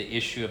to the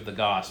issue of the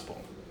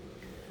gospel.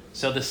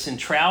 So the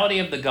centrality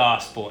of the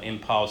gospel in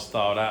Paul's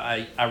thought.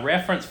 I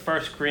reference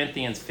 1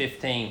 Corinthians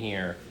 15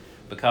 here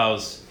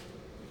because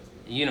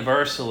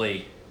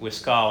universally with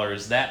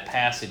scholars, that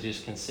passage is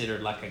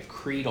considered like a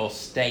creedal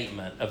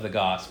statement of the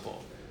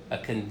gospel, a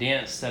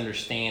condensed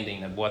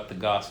understanding of what the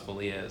gospel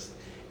is.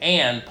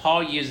 And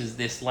Paul uses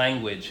this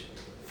language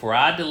For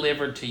I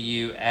delivered to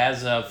you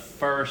as of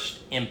first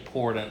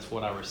importance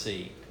what I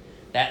received.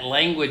 That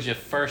language of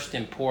first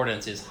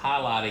importance is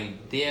highlighting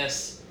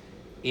this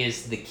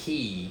is the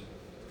key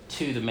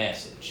to the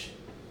message.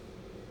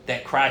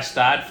 That Christ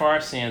died for our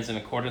sins in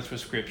accordance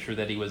with Scripture,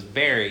 that he was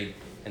buried,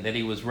 and that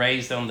he was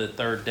raised on the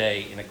third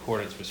day in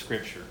accordance with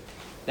Scripture.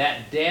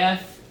 That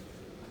death,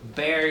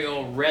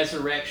 burial,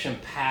 resurrection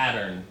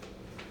pattern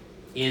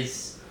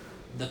is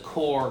the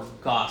core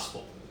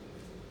gospel.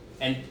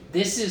 And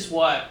this is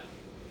what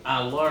I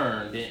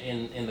learned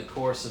in the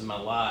course of my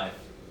life.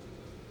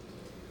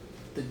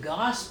 The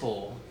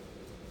gospel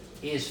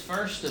is,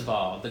 first of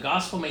all, the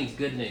gospel means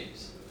good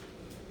news.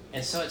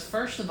 And so it's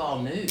first of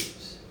all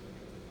news.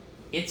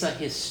 It's a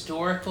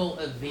historical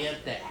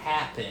event that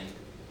happened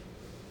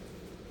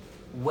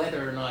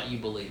whether or not you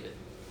believe it.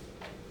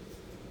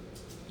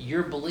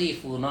 Your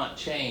belief will not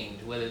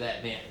change whether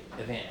that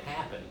event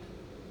happened.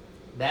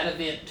 That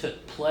event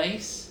took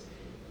place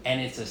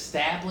and it's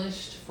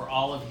established for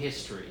all of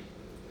history.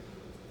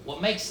 What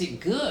makes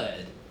it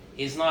good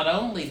is not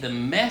only the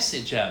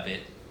message of it,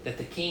 that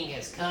the king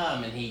has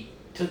come and he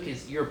took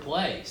your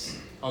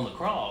place on the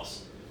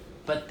cross,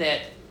 but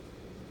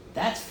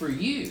that's for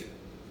you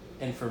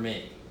and for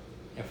me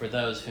and for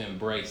those who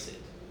embrace it.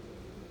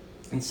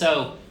 And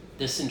so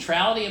the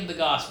centrality of the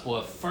gospel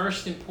of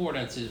first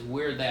importance is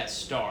where that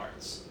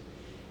starts.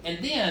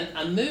 And then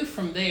I move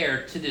from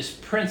there to this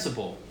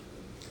principle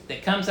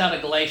that comes out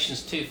of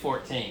Galatians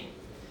 2:14.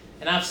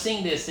 And I've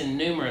seen this in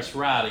numerous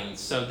writings,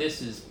 so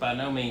this is by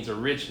no means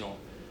original.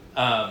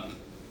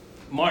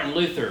 Martin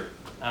Luther,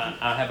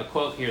 I have a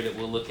quote here that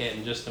we'll look at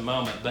in just a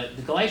moment, but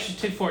the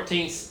Galatians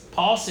 2:14,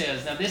 Paul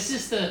says, now this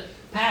is the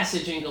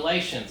passage in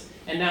Galatians,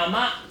 and now I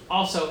might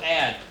also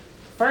add,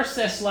 1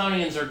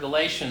 Thessalonians or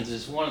Galatians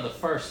is one of the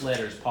first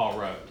letters Paul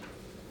wrote.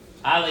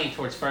 I lean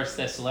towards 1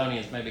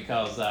 Thessalonians maybe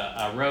because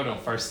I wrote on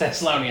 1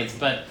 Thessalonians,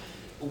 but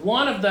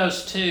one of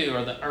those two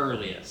are the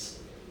earliest.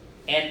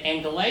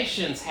 And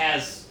Galatians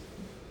has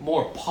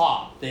more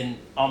pop than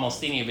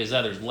almost any of his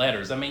other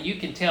letters. I mean, you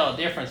can tell a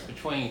difference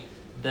between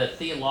the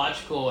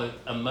theological and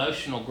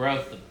emotional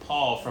growth of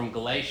Paul from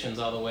Galatians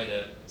all the way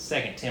to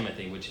 2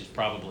 Timothy, which is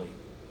probably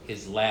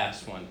his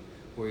last one,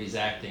 where he's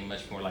acting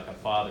much more like a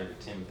father to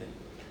Timothy.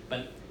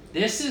 But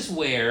this is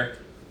where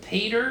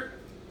Peter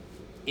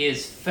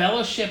is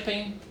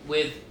fellowshipping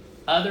with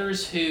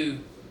others who,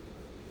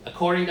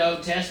 according to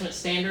Old Testament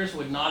standards,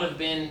 would not have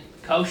been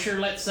kosher,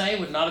 let's say,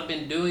 would not have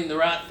been doing the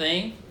right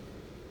thing.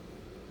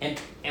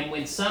 And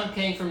when some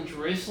came from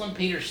Jerusalem,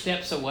 Peter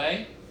steps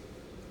away,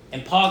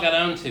 and Paul got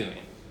on to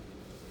him.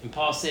 And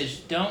Paul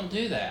says, don't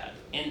do that.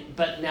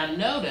 But now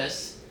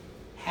notice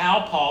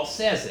how Paul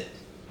says it.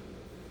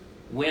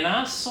 When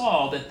I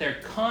saw that their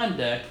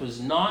conduct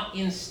was not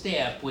in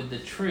step with the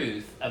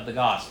truth of the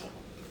gospel.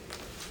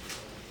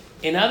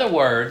 In other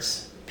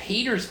words,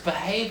 Peter's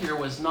behavior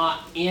was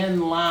not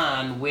in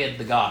line with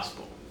the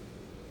gospel.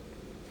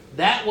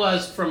 That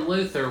was, from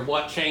Luther,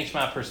 what changed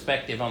my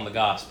perspective on the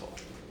gospel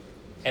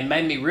and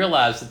made me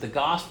realize that the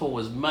gospel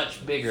was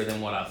much bigger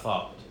than what I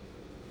thought.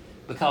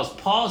 Because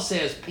Paul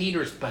says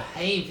Peter's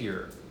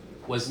behavior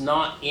was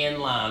not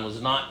in line,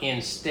 was not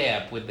in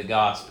step with the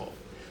gospel.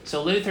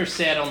 So Luther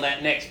said on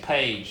that next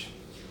page,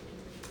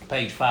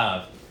 page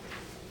 5,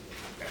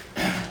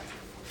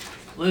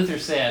 Luther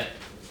said,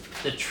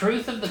 the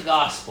truth of the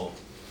gospel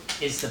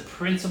is the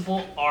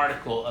principal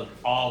article of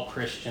all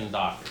Christian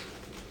doctrine.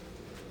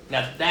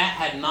 Now that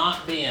had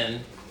not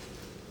been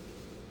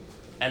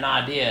an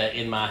idea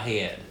in my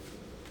head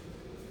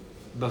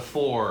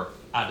before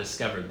I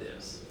discovered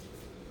this.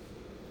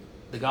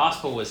 The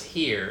gospel was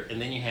here, and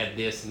then you had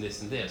this and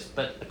this and this.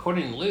 But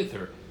according to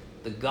Luther,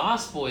 the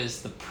gospel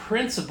is the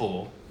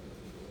principal.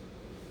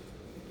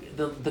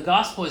 The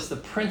gospel is the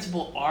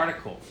principal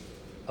article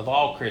of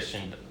all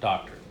Christian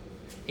doctrine.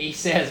 He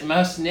says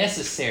most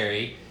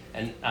necessary,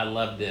 and I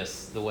love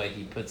this, the way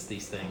he puts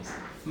these things.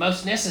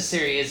 Most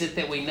necessary is it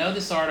that we know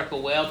this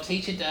article well,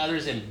 teach it to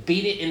others, and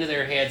beat it into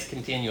their heads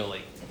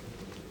continually.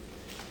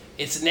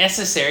 It's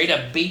necessary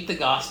to beat the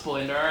gospel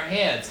into our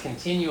heads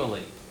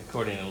continually,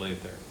 according to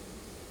Luther.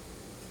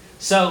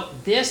 So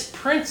this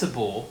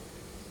principle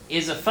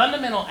is a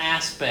fundamental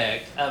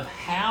aspect of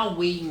how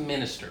we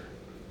minister.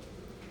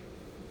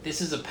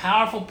 This is a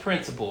powerful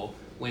principle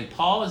when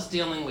Paul is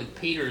dealing with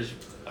Peter's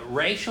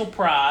racial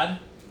pride,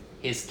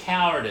 his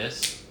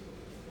cowardice,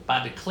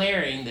 by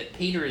declaring that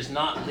Peter is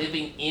not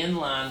living in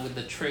line with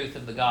the truth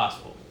of the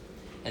gospel.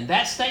 And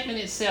that statement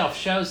itself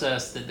shows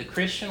us that the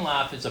Christian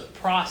life is a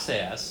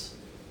process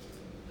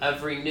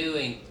of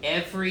renewing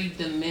every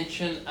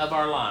dimension of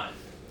our life.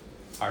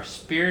 Our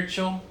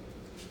spiritual,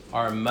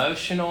 our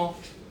emotional,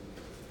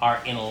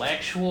 our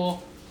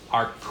intellectual,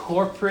 our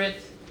corporate,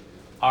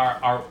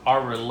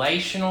 our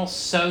relational,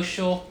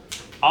 social,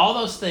 all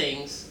those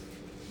things,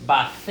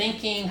 by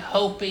thinking,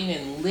 hoping,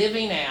 and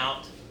living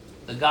out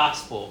the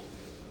gospel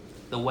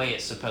the way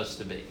it's supposed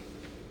to be.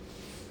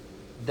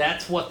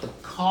 That's what the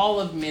call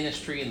of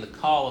ministry and the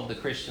call of the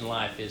Christian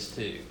life is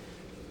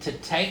to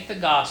take the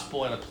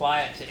gospel and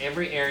apply it to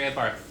every area of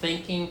our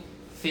thinking,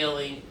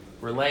 feeling,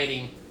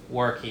 relating,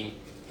 working,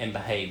 and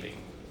behaving.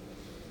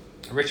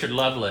 Richard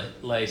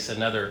Lovelace,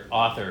 another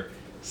author,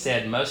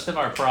 said most of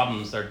our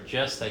problems are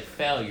just a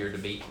failure to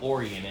be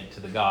oriented to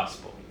the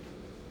gospel,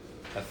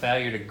 a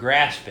failure to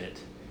grasp it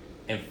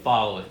and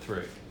follow it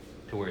through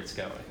to where it's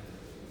going.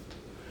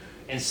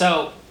 And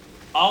so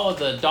all of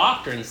the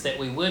doctrines that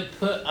we would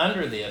put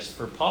under this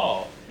for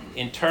Paul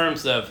in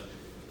terms of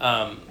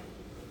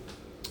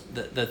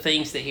the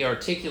things that he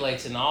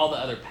articulates in all the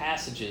other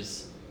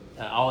passages,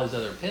 all his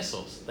other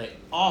epistles, they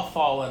all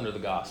fall under the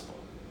gospel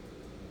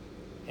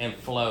and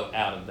flow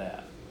out of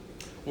that.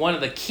 One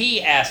of the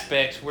key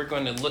aspects we're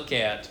going to look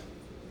at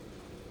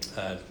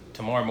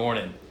tomorrow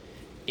morning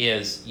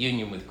is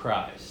union with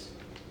Christ,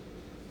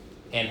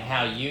 and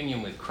how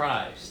union with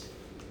Christ,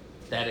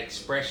 that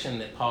expression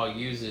that Paul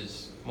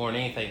uses more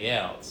than anything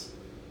else,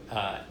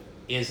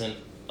 is an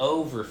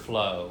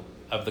overflow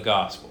of the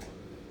gospel.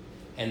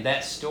 And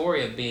that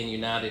story of being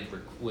united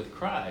with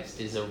Christ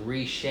is a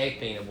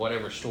reshaping of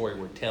whatever story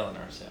we're telling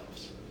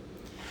ourselves.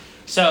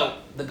 So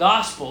the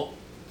gospel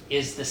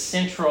is the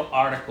central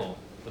article,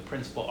 the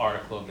principal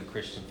article of the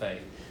Christian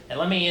faith. And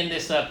let me end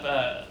this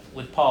up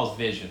with Paul's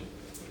vision.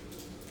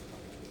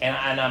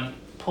 And I'm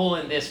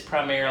pulling this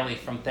primarily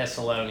from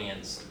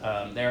Thessalonians.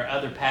 There are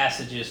other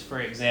passages,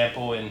 for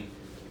example, in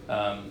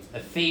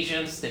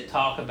Ephesians that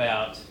talk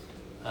about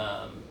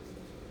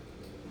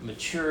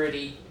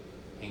maturity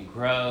and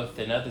growth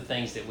and other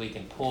things that we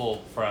can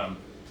pull from.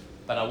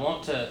 But I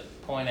want to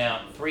point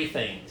out three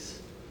things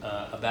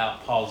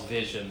about Paul's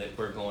vision that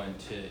we're going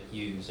to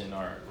use in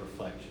our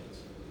reflections.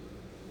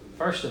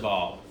 First of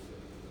all,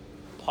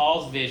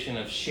 Paul's vision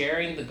of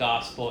sharing the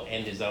gospel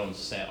and his own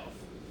self.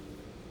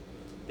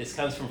 This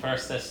comes from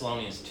 1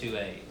 Thessalonians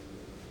 2:8.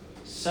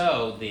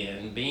 So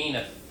then, being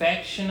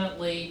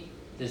affectionately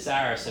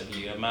desirous of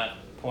you, I might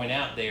point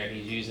out there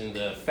he's using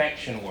the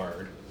affection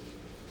word,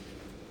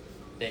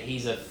 that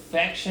he's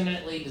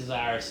affectionately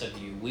desirous of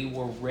you. We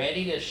were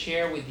ready to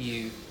share with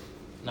you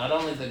not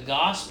only the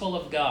gospel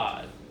of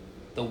God,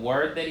 the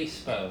word that he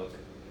spoke,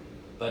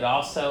 but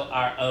also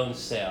our own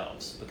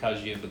selves,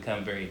 because you have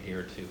become very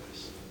dear to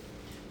us.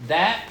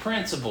 That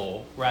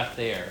principle right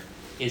there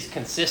is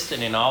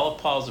consistent in all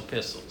of Paul's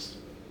epistles,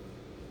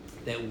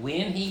 that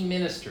when he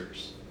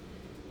ministers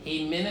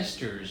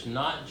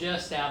not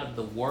just out of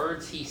the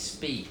words he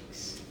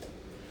speaks,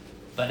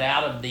 but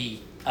out of the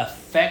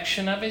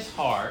affection of his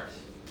heart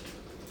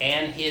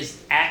and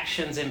his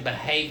actions and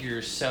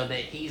behaviors, so that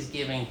he's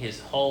giving his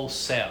whole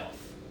self,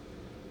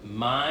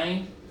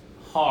 mind,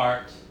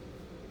 heart,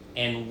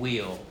 and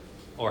will,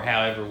 or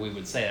however we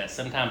would say that.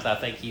 Sometimes I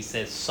think he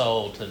says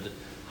soul to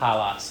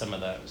highlight some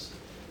of those.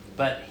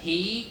 But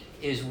he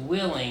is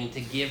willing to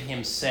give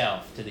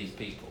himself to these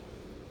people.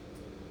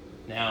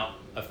 Now,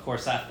 of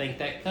course, I think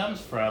that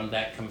comes from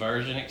that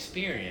conversion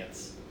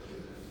experience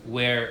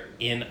where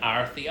in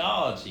our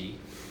theology,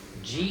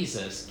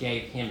 Jesus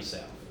gave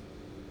himself.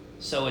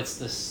 So it's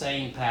the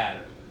same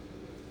pattern.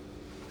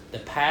 The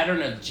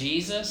pattern of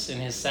Jesus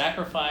and his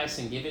sacrifice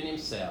and giving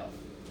himself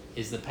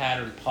is the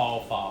pattern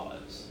Paul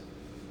follows.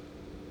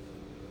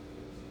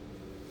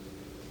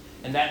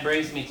 And that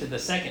brings me to the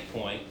second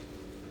point,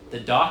 the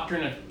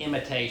doctrine of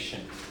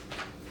imitation.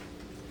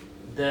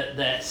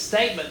 The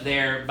statement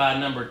there by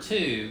number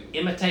 2,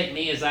 imitate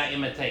me as I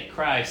imitate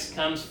Christ,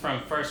 comes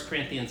from 1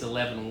 Corinthians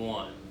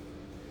 11:1.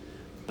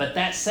 But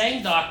that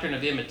same doctrine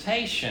of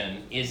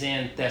imitation is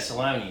in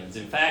Thessalonians.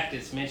 In fact,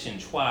 it's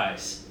mentioned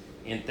twice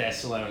in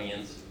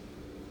Thessalonians.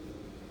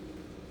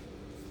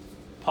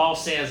 Paul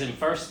says in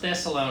 1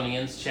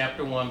 Thessalonians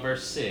chapter 1,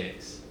 verse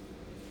 6,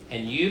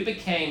 and you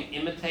became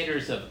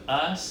imitators of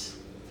us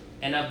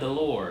and of the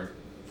Lord,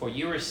 for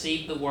you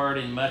received the word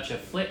in much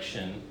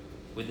affliction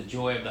with the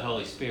joy of the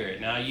Holy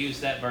Spirit. Now, I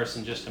use that verse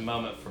in just a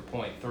moment for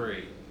point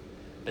 3.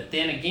 But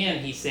then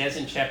again, he says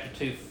in chapter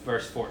 2,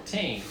 verse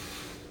 14,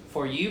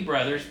 for you,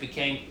 brothers,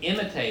 became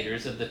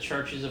imitators of the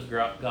churches of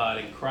God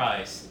in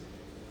Christ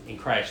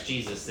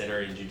Jesus that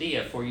are in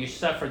Judea, for you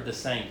suffered the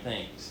same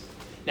things.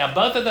 Now,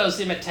 both of those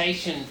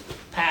imitation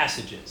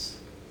passages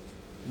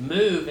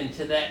move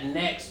into that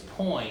next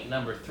point,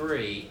 number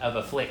 3, of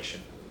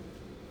affliction.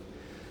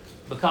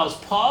 Because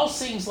Paul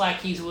seems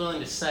like he's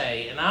willing to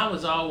say, and I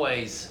was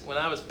always, when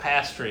I was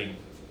pastoring,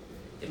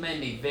 it made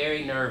me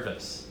very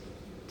nervous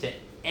to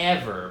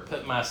ever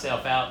put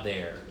myself out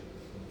there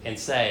and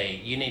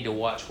say, you need to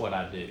watch what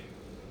I do.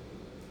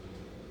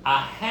 I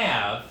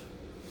have,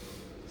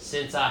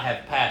 since I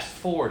have passed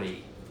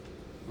 40,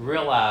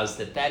 realized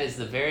that that is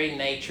the very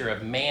nature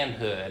of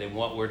manhood and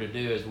what we're to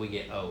do as we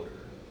get older.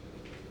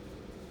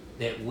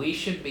 That we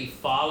should be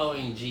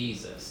following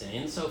Jesus. And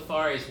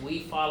insofar as we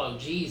follow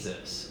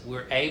Jesus,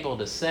 we're able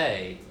to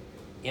say,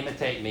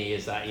 imitate me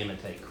as I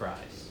imitate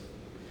Christ.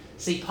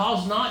 See,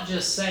 Paul's not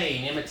just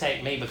saying,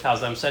 imitate me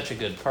because I'm such a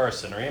good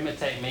person, or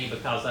imitate me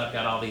because I've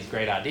got all these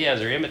great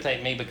ideas, or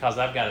imitate me because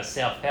I've got a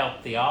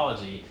self-help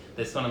theology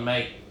that's going to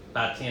make,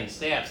 by 10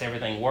 steps,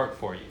 everything work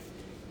for you.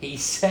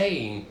 He's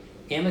saying,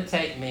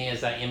 imitate me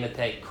as I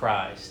imitate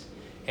Christ.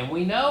 And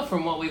we know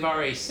from what we've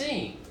already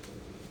seen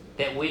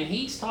that when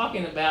he's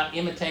talking about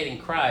imitating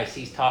Christ,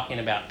 he's talking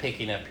about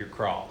picking up your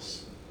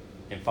cross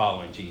and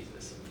following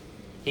Jesus.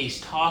 He's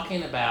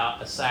talking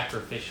about a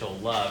sacrificial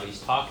love.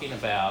 He's talking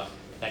about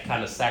that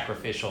kind of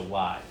sacrificial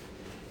life.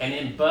 And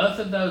in both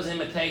of those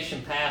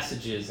imitation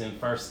passages in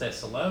 1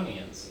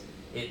 Thessalonians,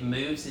 it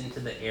moves into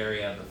the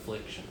area of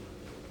affliction.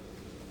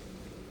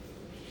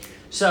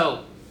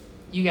 So,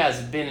 you guys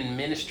have been in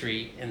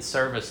ministry and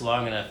service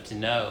long enough to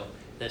know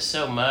that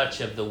so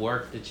much of the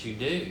work that you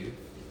do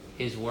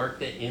is work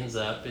that ends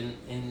up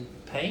in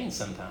pain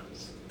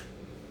sometimes.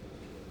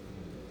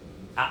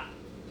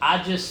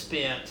 I just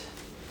spent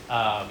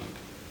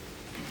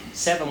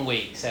 7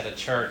 weeks at a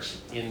church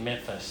in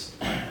Memphis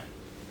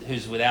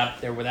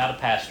they're without a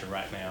pastor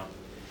right now.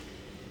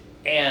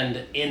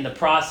 And in the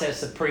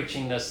process of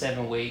preaching those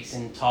 7 weeks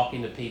and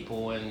talking to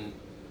people and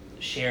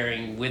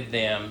sharing with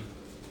them,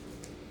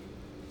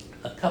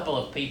 a couple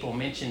of people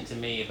mentioned to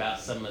me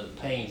about some of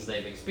the pains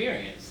they've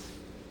experienced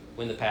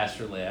when the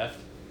pastor left.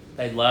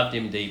 They loved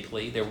him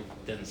deeply. There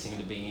doesn't seem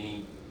to be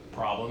any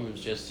problem. It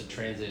was just a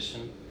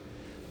transition.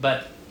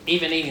 But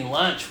even eating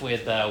lunch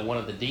with one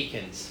of the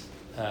deacons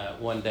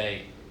one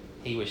day,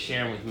 he was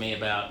sharing with me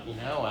about,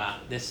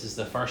 this is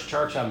the first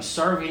church I'm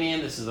serving in.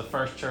 This is the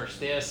first church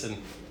this, and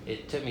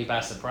it took me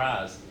by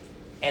surprise.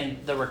 And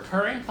the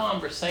recurring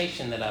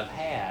conversation that I've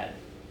had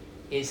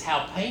is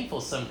how painful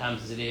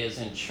sometimes it is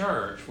in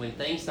church when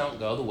things don't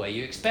go the way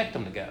you expect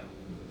them to go.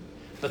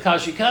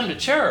 Because you come to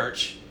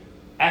church,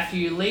 after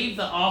you leave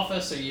the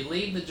office or you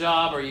leave the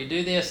job or you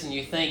do this and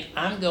you think,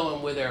 I'm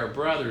going with our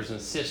brothers and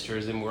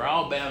sisters and we're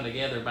all bound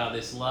together by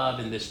this love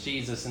and this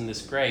Jesus and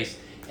this grace,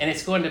 and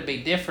it's going to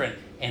be different.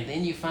 And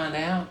then you find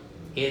out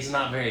it's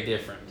not very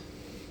different.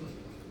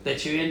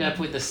 That you end up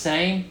with the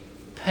same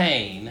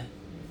pain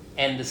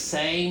and the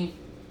same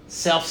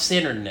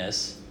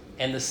self-centeredness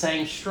and the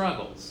same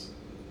struggles.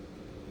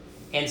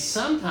 And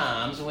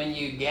sometimes when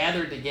you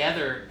gather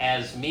together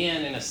as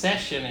men in a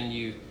session and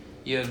you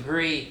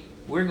agree,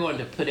 we're going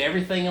to put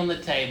everything on the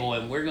table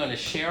and we're going to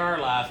share our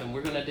life and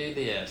we're going to do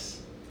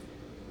this.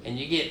 And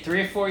you get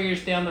 3 or 4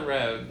 years down the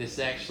road, this is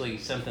actually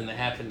something that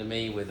happened to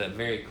me with a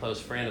very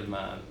close friend of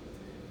mine.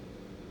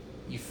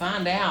 You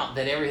find out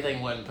that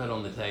everything wasn't put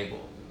on the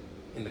table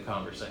in the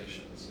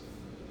conversations.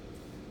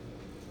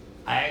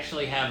 I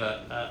actually had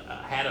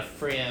a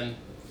friend,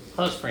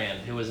 close friend,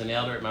 who was an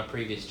elder at my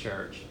previous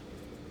church.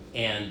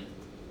 And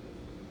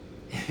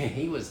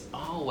he was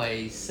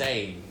always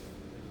saying,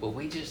 well,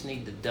 we just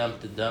need to dump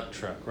the dump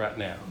truck right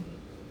now.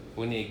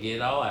 We need to get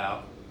it all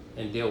out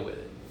and deal with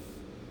it.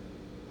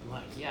 I'm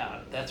like, yeah,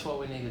 that's what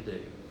we need to do.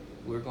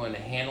 We're going to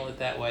handle it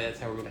that way. That's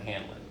how we're going to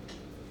handle it.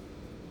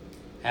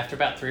 After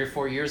about 3 or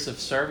 4 years of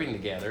serving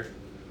together,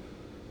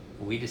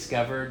 we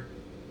discovered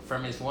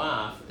from his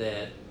wife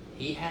that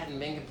he hadn't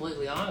been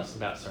completely honest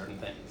about certain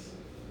things.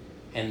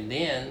 And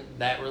then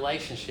that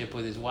relationship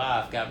with his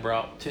wife got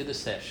brought to the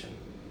session,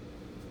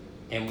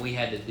 and we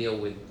had to deal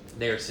with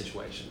their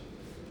situation.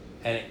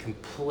 And it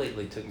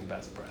completely took me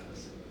by surprise.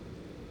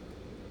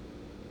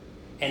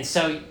 And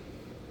so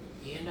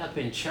you end up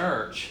in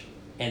church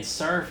and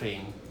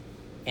serving,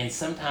 and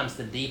sometimes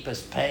the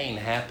deepest pain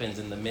happens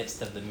in the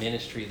midst of the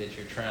ministry that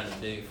you're trying to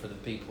do for the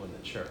people in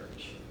the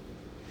church.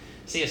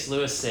 C.S.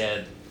 Lewis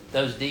said,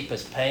 those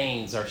deepest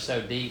pains are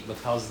so deep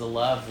because the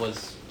love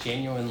was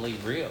genuinely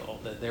real,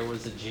 that there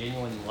was a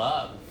genuine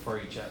love for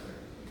each other.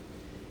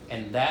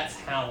 And that's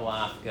how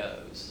life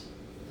goes.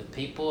 The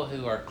people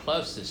who are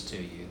closest to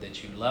you,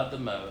 that you love the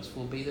most,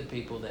 will be the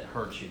people that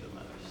hurt you the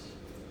most.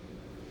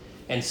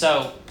 And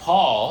so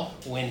Paul,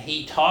 when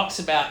he talks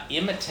about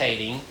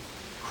imitating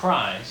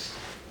Christ,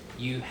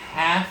 you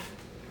have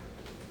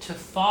to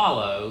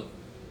follow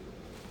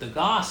the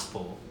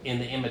gospel in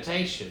the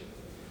imitation,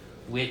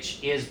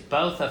 which is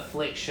both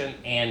affliction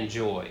and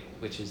joy,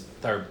 which is the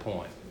third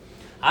point.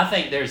 I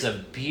think there's a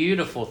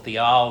beautiful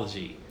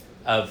theology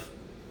of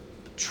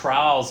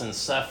trials and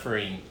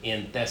suffering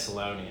in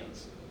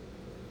Thessalonians,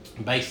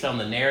 based on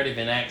the narrative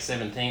in Acts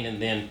 17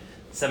 and then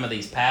some of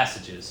these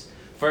passages.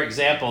 For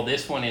example,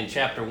 this one in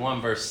chapter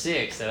 1, verse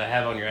 6 that I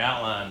have on your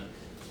outline,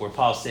 where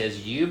Paul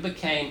says, you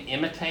became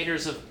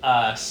imitators of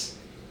us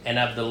and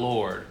of the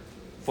Lord,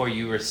 for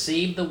you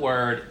received the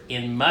word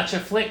in much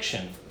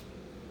affliction,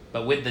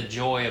 but with the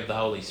joy of the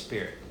Holy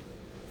Spirit.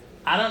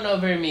 I don't know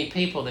very many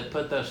people that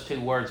put those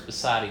two words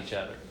beside each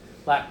other.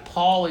 Like,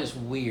 Paul is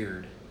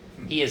weird.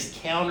 He is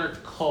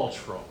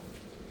countercultural.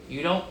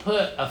 You don't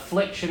put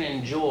affliction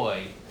and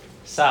joy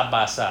side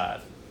by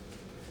side.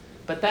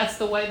 But that's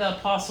the way the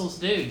apostles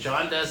do.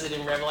 John does it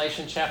in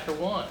Revelation chapter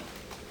 1.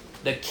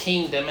 The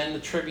kingdom and the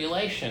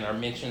tribulation are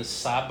mentioned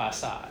side by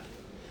side,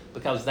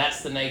 because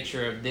that's the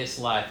nature of this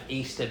life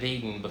east of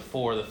Eden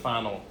before the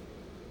final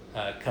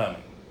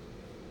coming.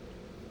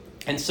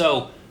 And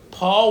so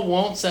Paul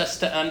wants us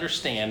to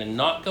understand and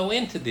not go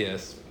into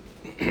this,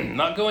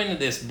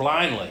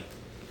 blindly,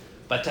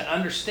 but to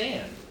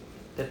understand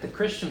that the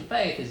Christian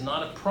faith is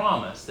not a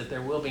promise that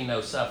there will be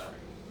no suffering.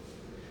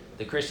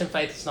 The Christian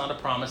faith is not a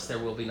promise there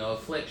will be no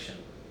affliction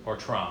or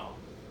trial.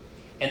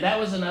 And that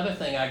was another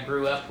thing I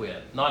grew up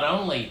with. Not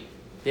only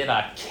did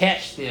I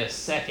catch this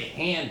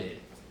second-handed,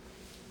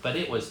 but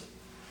it was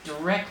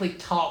directly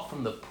taught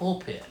from the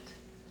pulpit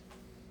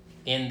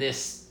in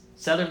this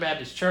Southern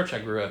Baptist church I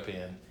grew up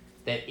in,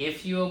 that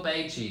if you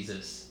obey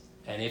Jesus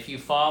and if you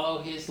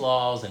follow his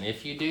laws and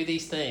if you do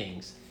these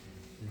things,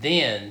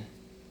 then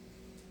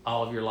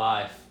all of your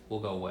life will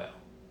go well.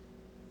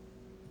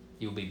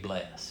 You'll be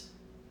blessed.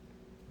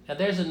 Now,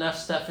 there's enough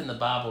stuff in the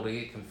Bible to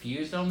get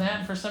confused on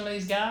that for some of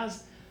these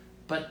guys,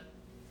 but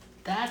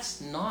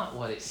that's not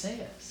what it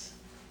says.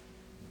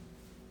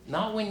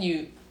 Not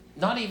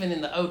even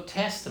in the Old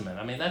Testament.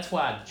 I mean, that's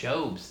why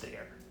Job's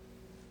there,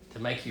 to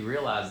make you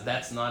realize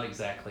that's not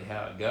exactly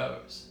how it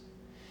goes.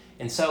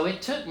 And so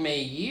it took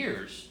me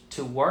years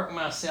to work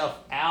myself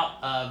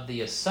out of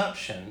the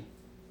assumption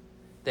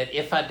that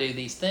if I do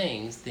these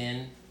things,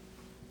 then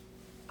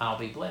I'll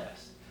be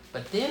blessed.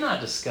 But then I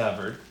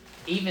discovered,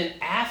 even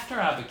after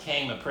I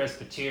became a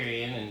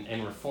Presbyterian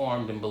and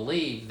Reformed and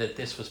believed that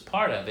this was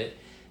part of it,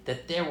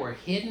 that there were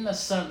hidden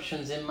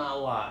assumptions in my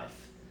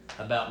life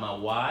about my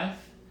wife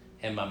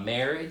and my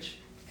marriage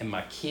and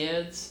my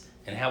kids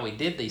and how we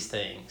did these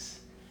things,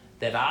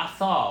 that I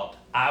thought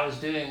I was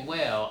doing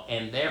well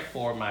and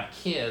therefore my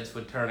kids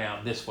would turn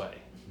out this way,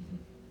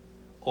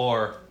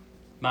 or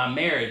my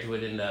marriage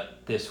would end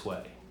up this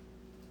way.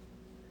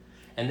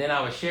 And then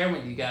I was sharing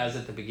with you guys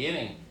at the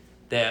beginning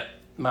that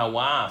my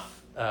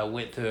wife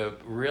went through a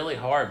really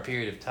hard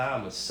period of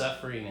time with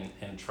suffering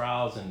and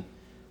trials, and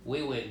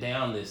we went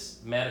down this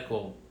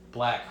medical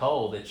black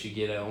hole that you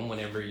get on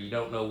whenever you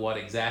don't know what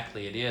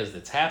exactly it is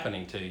that's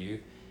happening to you.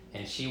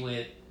 And she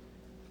went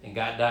and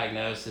got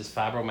diagnosed as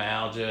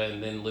fibromyalgia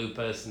and then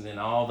lupus and then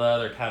all the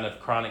other kind of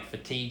chronic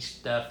fatigue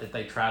stuff that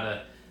they try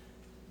to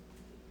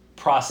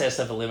process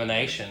of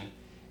elimination.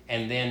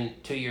 And then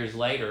 2 years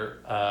later,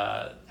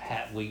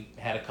 we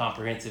had a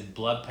comprehensive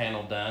blood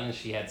panel done, and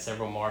she had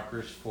several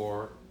markers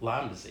for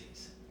Lyme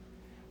disease.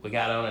 We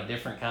got on a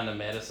different kind of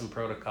medicine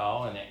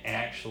protocol, and it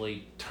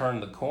actually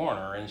turned the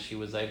corner, and she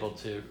was able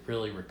to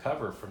really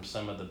recover from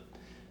some of the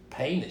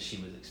pain that she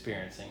was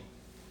experiencing.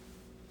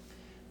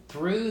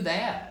 Through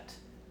that,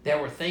 there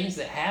were things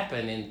that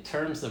happened in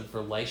terms of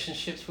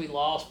relationships we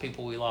lost,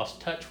 people we lost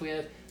touch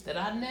with, that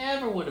I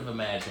never would have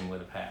imagined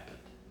would have happened.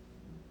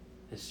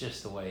 It's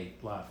just the way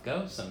life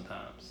goes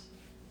sometimes.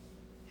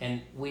 And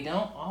we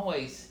don't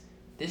always,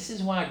 this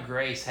is why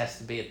grace has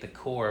to be at the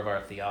core of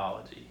our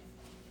theology.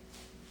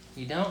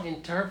 You don't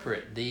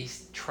interpret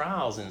these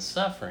trials and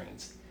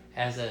sufferings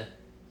as a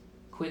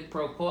quid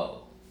pro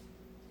quo.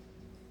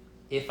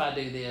 If I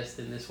do this,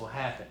 then this will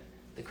happen.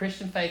 The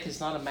Christian faith is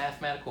not a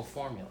mathematical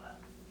formula.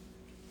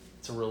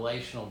 It's a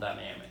relational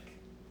dynamic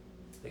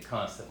that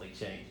constantly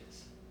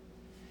changes.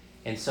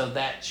 And so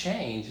that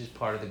change is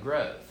part of the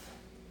growth.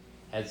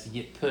 As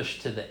you get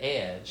pushed to the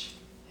edge,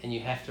 and you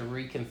have to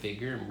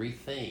reconfigure and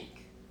rethink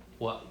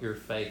what your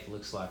faith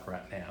looks like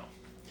right now.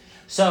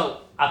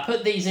 So I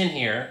put these in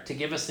here to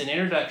give us an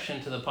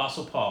introduction to the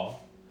Apostle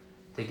Paul,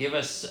 to give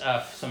us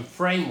some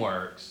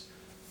frameworks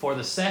for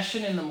the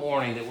session in the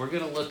morning that we're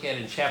going to look at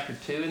in chapter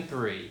 2 and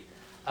 3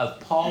 of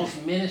Paul's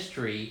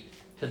ministry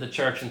to the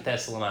church in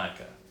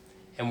Thessalonica.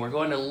 And we're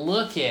going to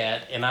look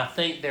at, and I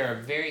think there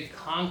are very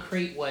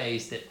concrete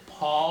ways that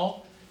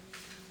Paul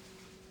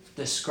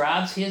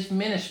describes his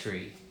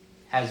ministry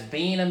as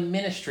being a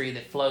ministry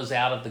that flows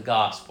out of the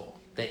gospel,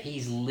 that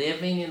he's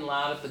living in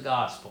light of the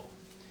gospel.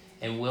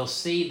 And we'll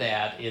see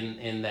that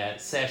in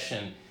that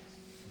session,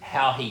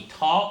 how he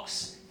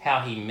talks, how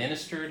he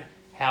ministered,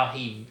 how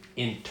he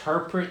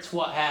interprets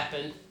what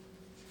happened,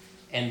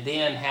 and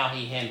then how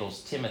he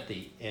handles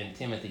Timothy and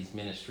Timothy's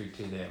ministry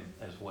to them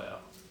as well.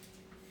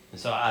 And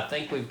so I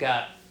think we've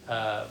got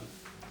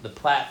the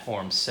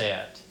platform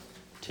set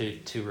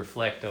to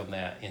reflect on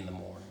that in the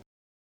morning.